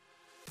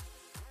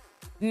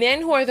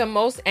 Men who are the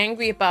most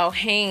angry about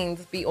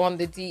Hanes be on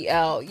the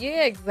DL.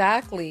 Yeah,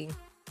 exactly.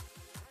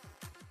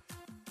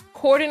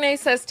 Coordinate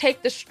says,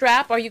 take the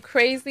strap. Are you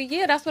crazy?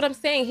 Yeah, that's what I'm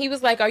saying. He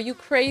was like, are you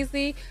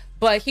crazy?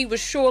 But he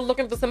was sure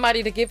looking for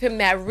somebody to give him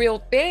that real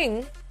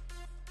thing.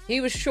 He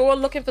was sure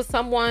looking for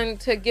someone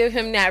to give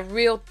him that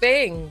real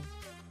thing.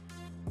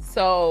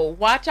 So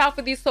watch out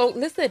for these. So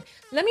listen,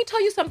 let me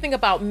tell you something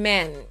about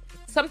men.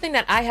 Something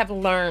that I have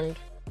learned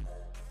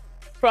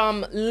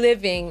from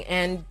living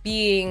and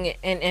being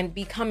and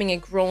becoming a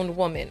grown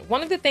woman.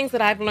 One of the things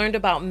that I've learned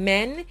about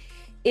men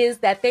is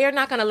that they are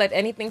not going to let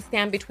anything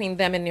stand between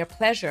them and their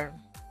pleasure.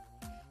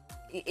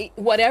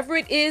 Whatever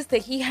it is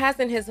that he has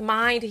in his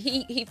mind,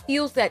 he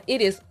feels that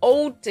it is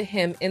owed to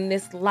him in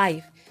this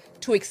life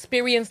to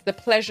experience the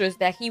pleasures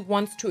that he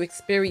wants to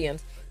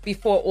experience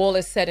before all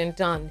is said and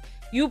done.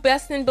 You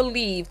best and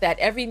believe that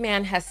every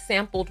man has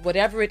sampled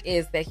whatever it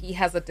is that he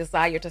has a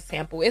desire to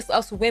sample. It's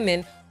us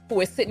women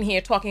who are sitting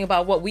here talking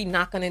about what we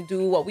not going to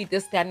do, what we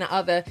this, that, and the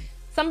other.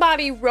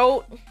 Somebody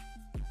wrote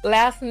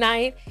last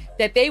night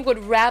that they would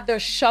rather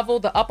shovel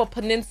the Upper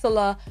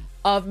Peninsula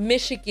of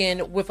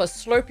Michigan with a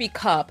Slurpee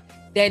cup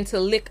than to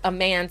lick a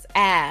man's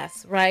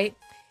ass, right?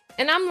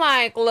 And I'm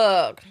like,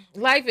 look,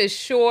 life is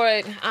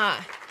short.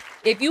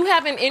 If you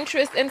have an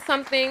interest in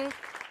something,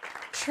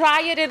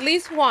 try it at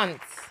least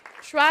once.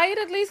 Try it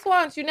at least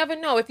once. You never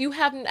know. If you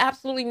have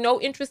absolutely no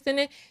interest in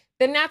it,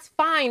 then that's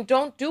fine.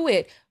 Don't do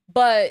it.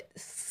 But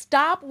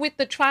stop with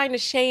the trying to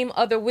shame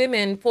other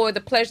women for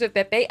the pleasure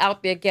that they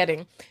out there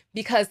getting,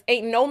 because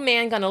ain't no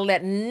man gonna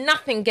let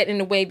nothing get in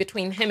the way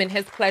between him and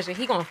his pleasure.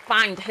 He gonna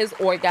find his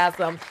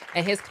orgasm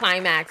and his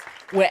climax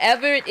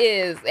wherever it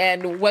is,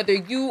 and whether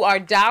you are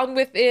down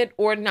with it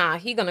or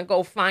not, he gonna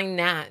go find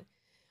that.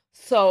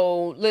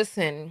 So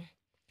listen,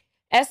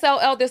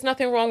 SLL, there's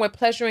nothing wrong with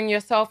pleasuring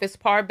yourself. It's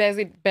far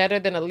better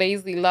than a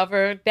lazy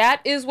lover.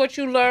 That is what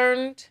you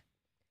learned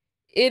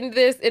in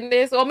this,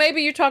 or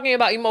maybe you're talking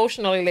about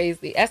emotionally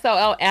lazy.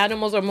 SLL,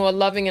 animals are more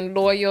loving and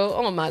loyal.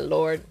 Oh my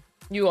Lord,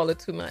 you all are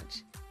too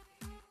much.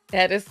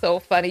 That is so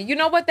funny. You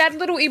know what? That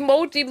little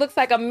emoji looks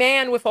like a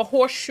man with a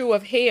horseshoe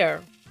of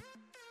hair.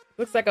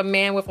 Looks like a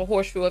man with a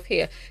horseshoe of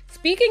hair.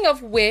 Speaking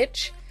of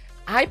which,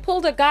 I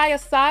pulled a guy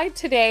aside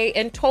today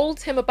and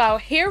told him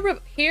about hair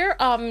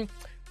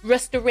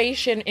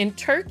restoration in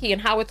Turkey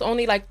and how it's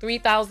only like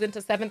 $3,000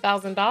 to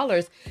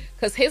 $7,000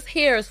 because his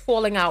hair is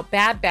falling out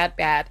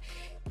bad.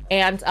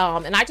 And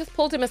I just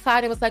pulled him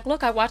aside and was like,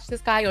 look, I watched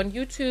this guy on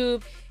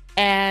YouTube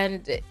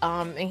and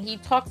he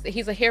talks,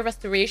 he's a hair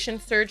restoration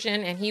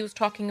surgeon, and he was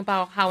talking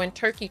about how in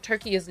Turkey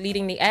is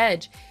leading the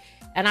edge.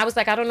 And I was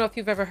like, I don't know if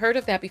you've ever heard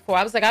of that before.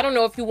 I was like, I don't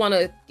know if you want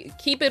to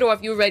keep it or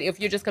if you're ready, if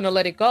you're just going to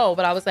let it go.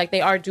 But I was like,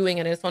 they are doing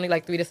it and it's only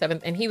like 3 to 7.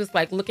 And he was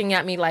like looking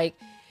at me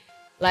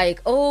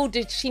like, oh,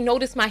 did she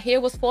notice my hair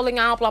was falling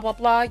out? Blah, blah,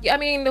 blah. I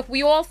mean,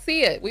 we all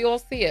see it.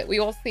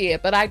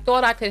 But I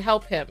thought I could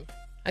help him.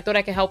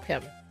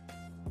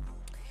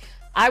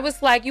 I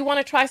was like, you want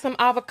to try some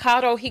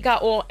avocado? He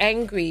got all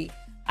angry.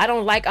 I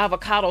don't like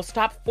avocado.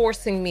 Stop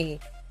forcing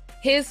me.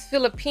 His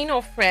Filipino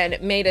friend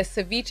made a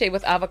ceviche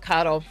with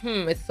avocado.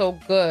 It's so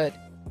good.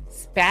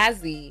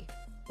 Spazzy.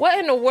 What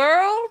in the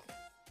world?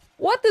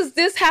 What does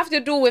this have to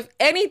do with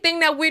anything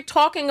that we're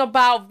talking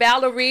about,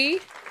 Valerie?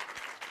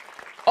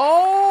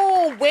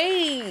 Oh,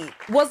 wait.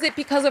 Was it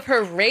because of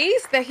her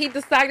race that he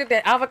decided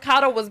that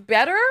avocado was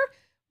better?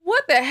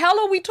 What the hell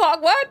are we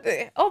talking? What?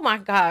 Oh my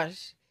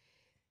gosh.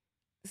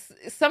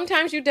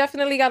 sometimes you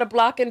definitely got to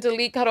block and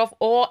delete, cut off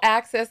all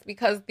access,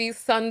 because these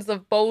sons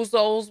of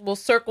bozos will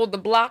circle the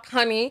block,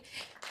 honey.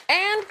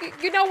 And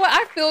you know what?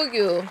 I feel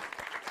you.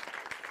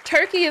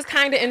 Turkey is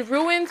kind of in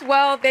ruins.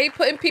 Well, they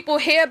putting people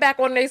hair back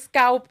on their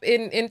scalp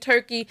in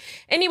Turkey.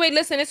 Anyway,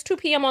 listen, it's 2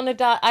 p.m. on the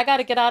dot. I got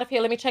to get out of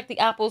here. Let me check the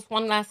apples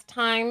one last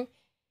time.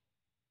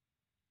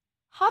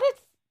 How did...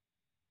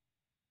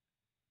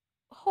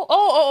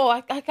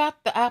 I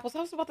got the apples. I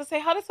was about to say,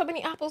 how did so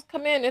many apples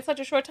come in such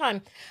a short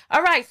time?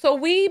 All right, so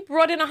we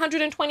brought in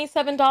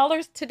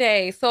 $127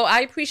 today. So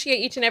I appreciate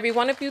each and every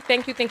one of you.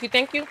 Thank you, thank you,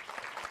 thank you.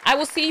 I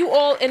will see you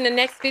all in the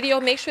next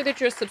video. Make sure that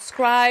you're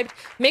subscribed.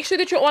 Make sure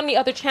that you're on the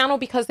other channel,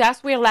 because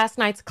that's where last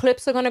night's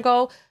clips are going to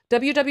go.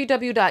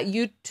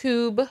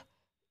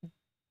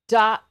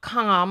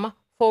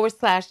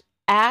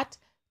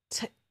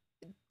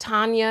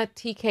 www.youtube.com/@Tanya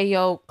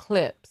TKO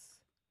clips.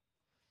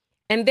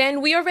 And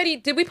then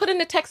did we put in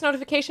the text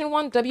notification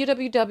one?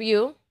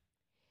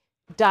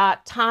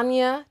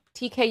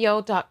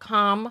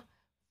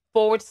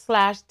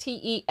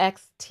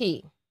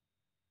 www.TanyaTKO.com/TEXT.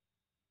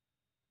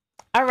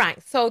 All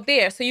right, so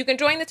there. So you can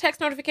join the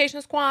text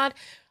notification squad.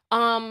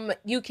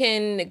 You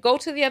can go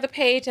to the other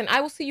page, and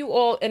I will see you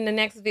all in the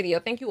next video.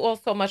 Thank you all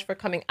so much for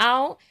coming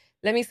out.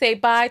 Let me say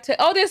bye to...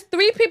 Oh, there's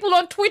 3 people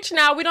on Twitch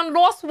now. We done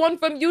lost one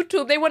from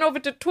YouTube. They went over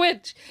to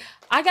Twitch.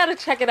 I got to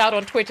check it out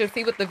on Twitch and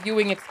see what the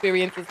viewing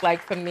experience is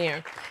like from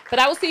there. But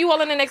I will see you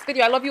all in the next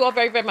video. I love you all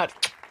very, very much.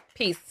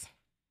 Peace.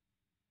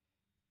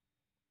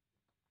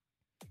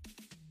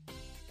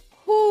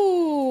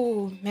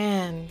 Ooh,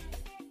 man.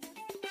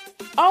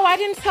 Oh, I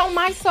didn't tell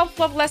my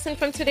self-love lesson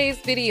from today's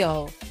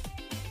video.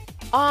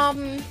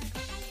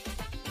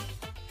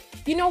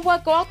 You know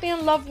what? Go out there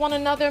and love one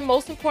another.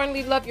 Most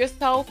importantly, love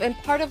yourself. And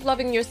part of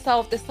loving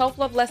yourself, the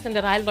self-love lesson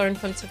that I learned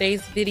from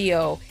today's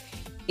video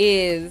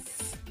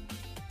is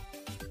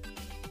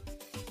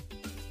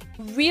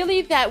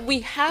really that we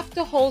have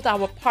to hold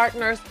our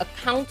partners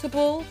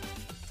accountable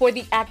for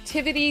the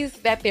activities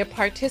that they're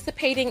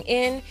participating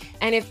in.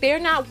 And if they're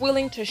not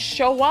willing to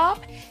show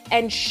up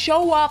and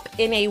show up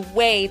in a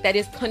way that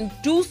is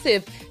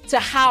conducive to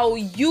how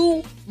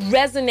you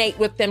resonate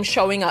with them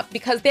showing up,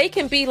 because they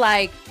can be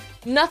like,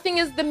 nothing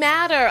is the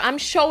matter, I'm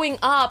showing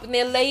up. And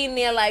they're laying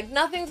there like,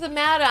 nothing's the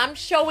matter, I'm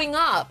showing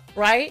up,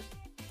 right?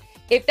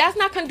 If that's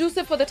not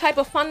conducive for the type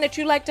of fun that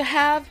you like to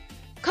have,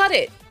 cut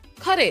it,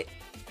 cut it.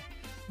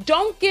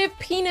 Don't give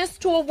penis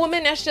to a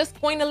woman that's just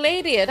going to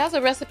lay there. That's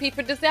a recipe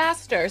for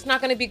disaster. It's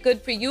not going to be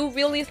good for you,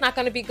 really. It's not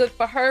going to be good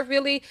for her,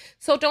 really.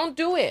 So don't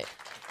do it.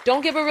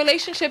 Don't give a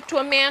relationship to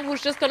a man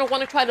who's just going to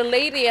want to try to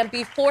lay there and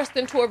be forced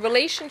into a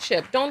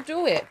relationship. Don't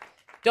do it.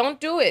 Don't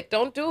do it.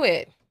 Don't do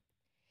it.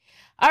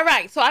 All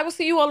right, so I will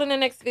see you all in the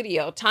next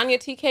video. Tanya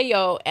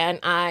TKO, and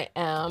I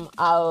am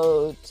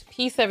out.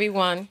 Peace,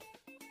 everyone.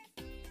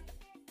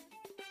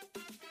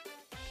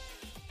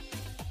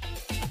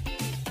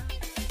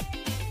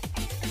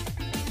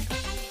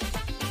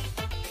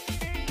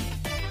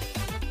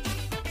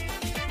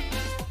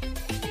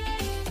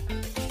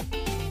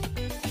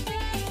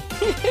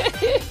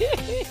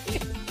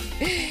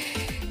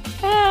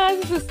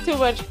 This is too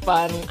much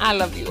fun. I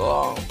love you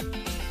all.